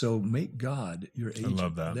 And so make God your agent. I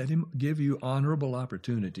love that. Let him give you honorable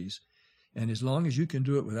opportunities. And as long as you can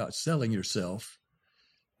do it without selling yourself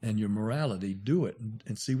and your morality, do it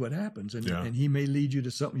and see what happens. And he may lead you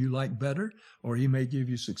to something you like better, or he may give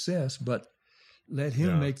you success, but let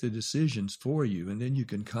him make the decisions for you. And then you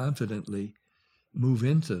can confidently move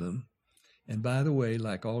into them And by the way,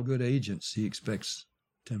 like all good agents, he expects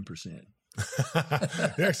 10%.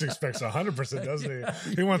 He actually expects 100%, doesn't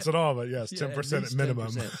he? He wants it all, but yes, 10% at minimum.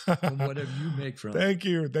 10% from whatever you make from it. Thank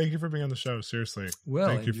you for being on the show. Seriously. Well,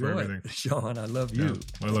 thank you for everything. Shawn, I love you.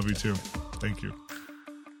 Yeah, I love you too. Thank you.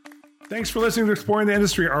 Thanks for listening to Exploring the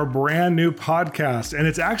Industry, our brand new podcast. And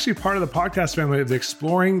it's actually part of the podcast family of the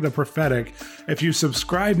Exploring the Prophetic. If you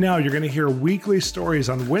subscribe now, you're going to hear weekly stories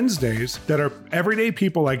on Wednesdays that are everyday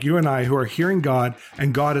people like you and I who are hearing God,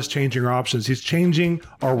 and God is changing our options. He's changing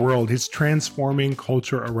our world. He's transforming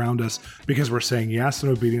culture around us because we're saying yes in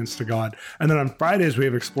obedience to God. And then on Fridays, we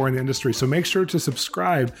have Exploring the Industry. So make sure to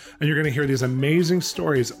subscribe, and you're going to hear these amazing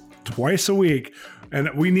stories twice a week. And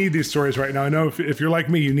we need these stories right now. I know if you're like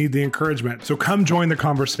me, you need the encouragement. So come join the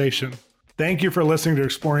conversation. Thank you for listening to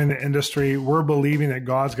Exploring the Industry. We're believing that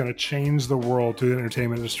God's going to change the world through the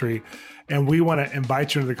entertainment industry. And we want to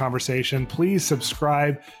invite you into the conversation. Please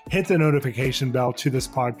subscribe, hit the notification bell to this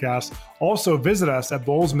podcast. Also visit us at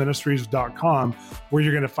bolzministries.com, where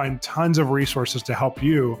you're going to find tons of resources to help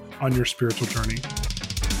you on your spiritual journey.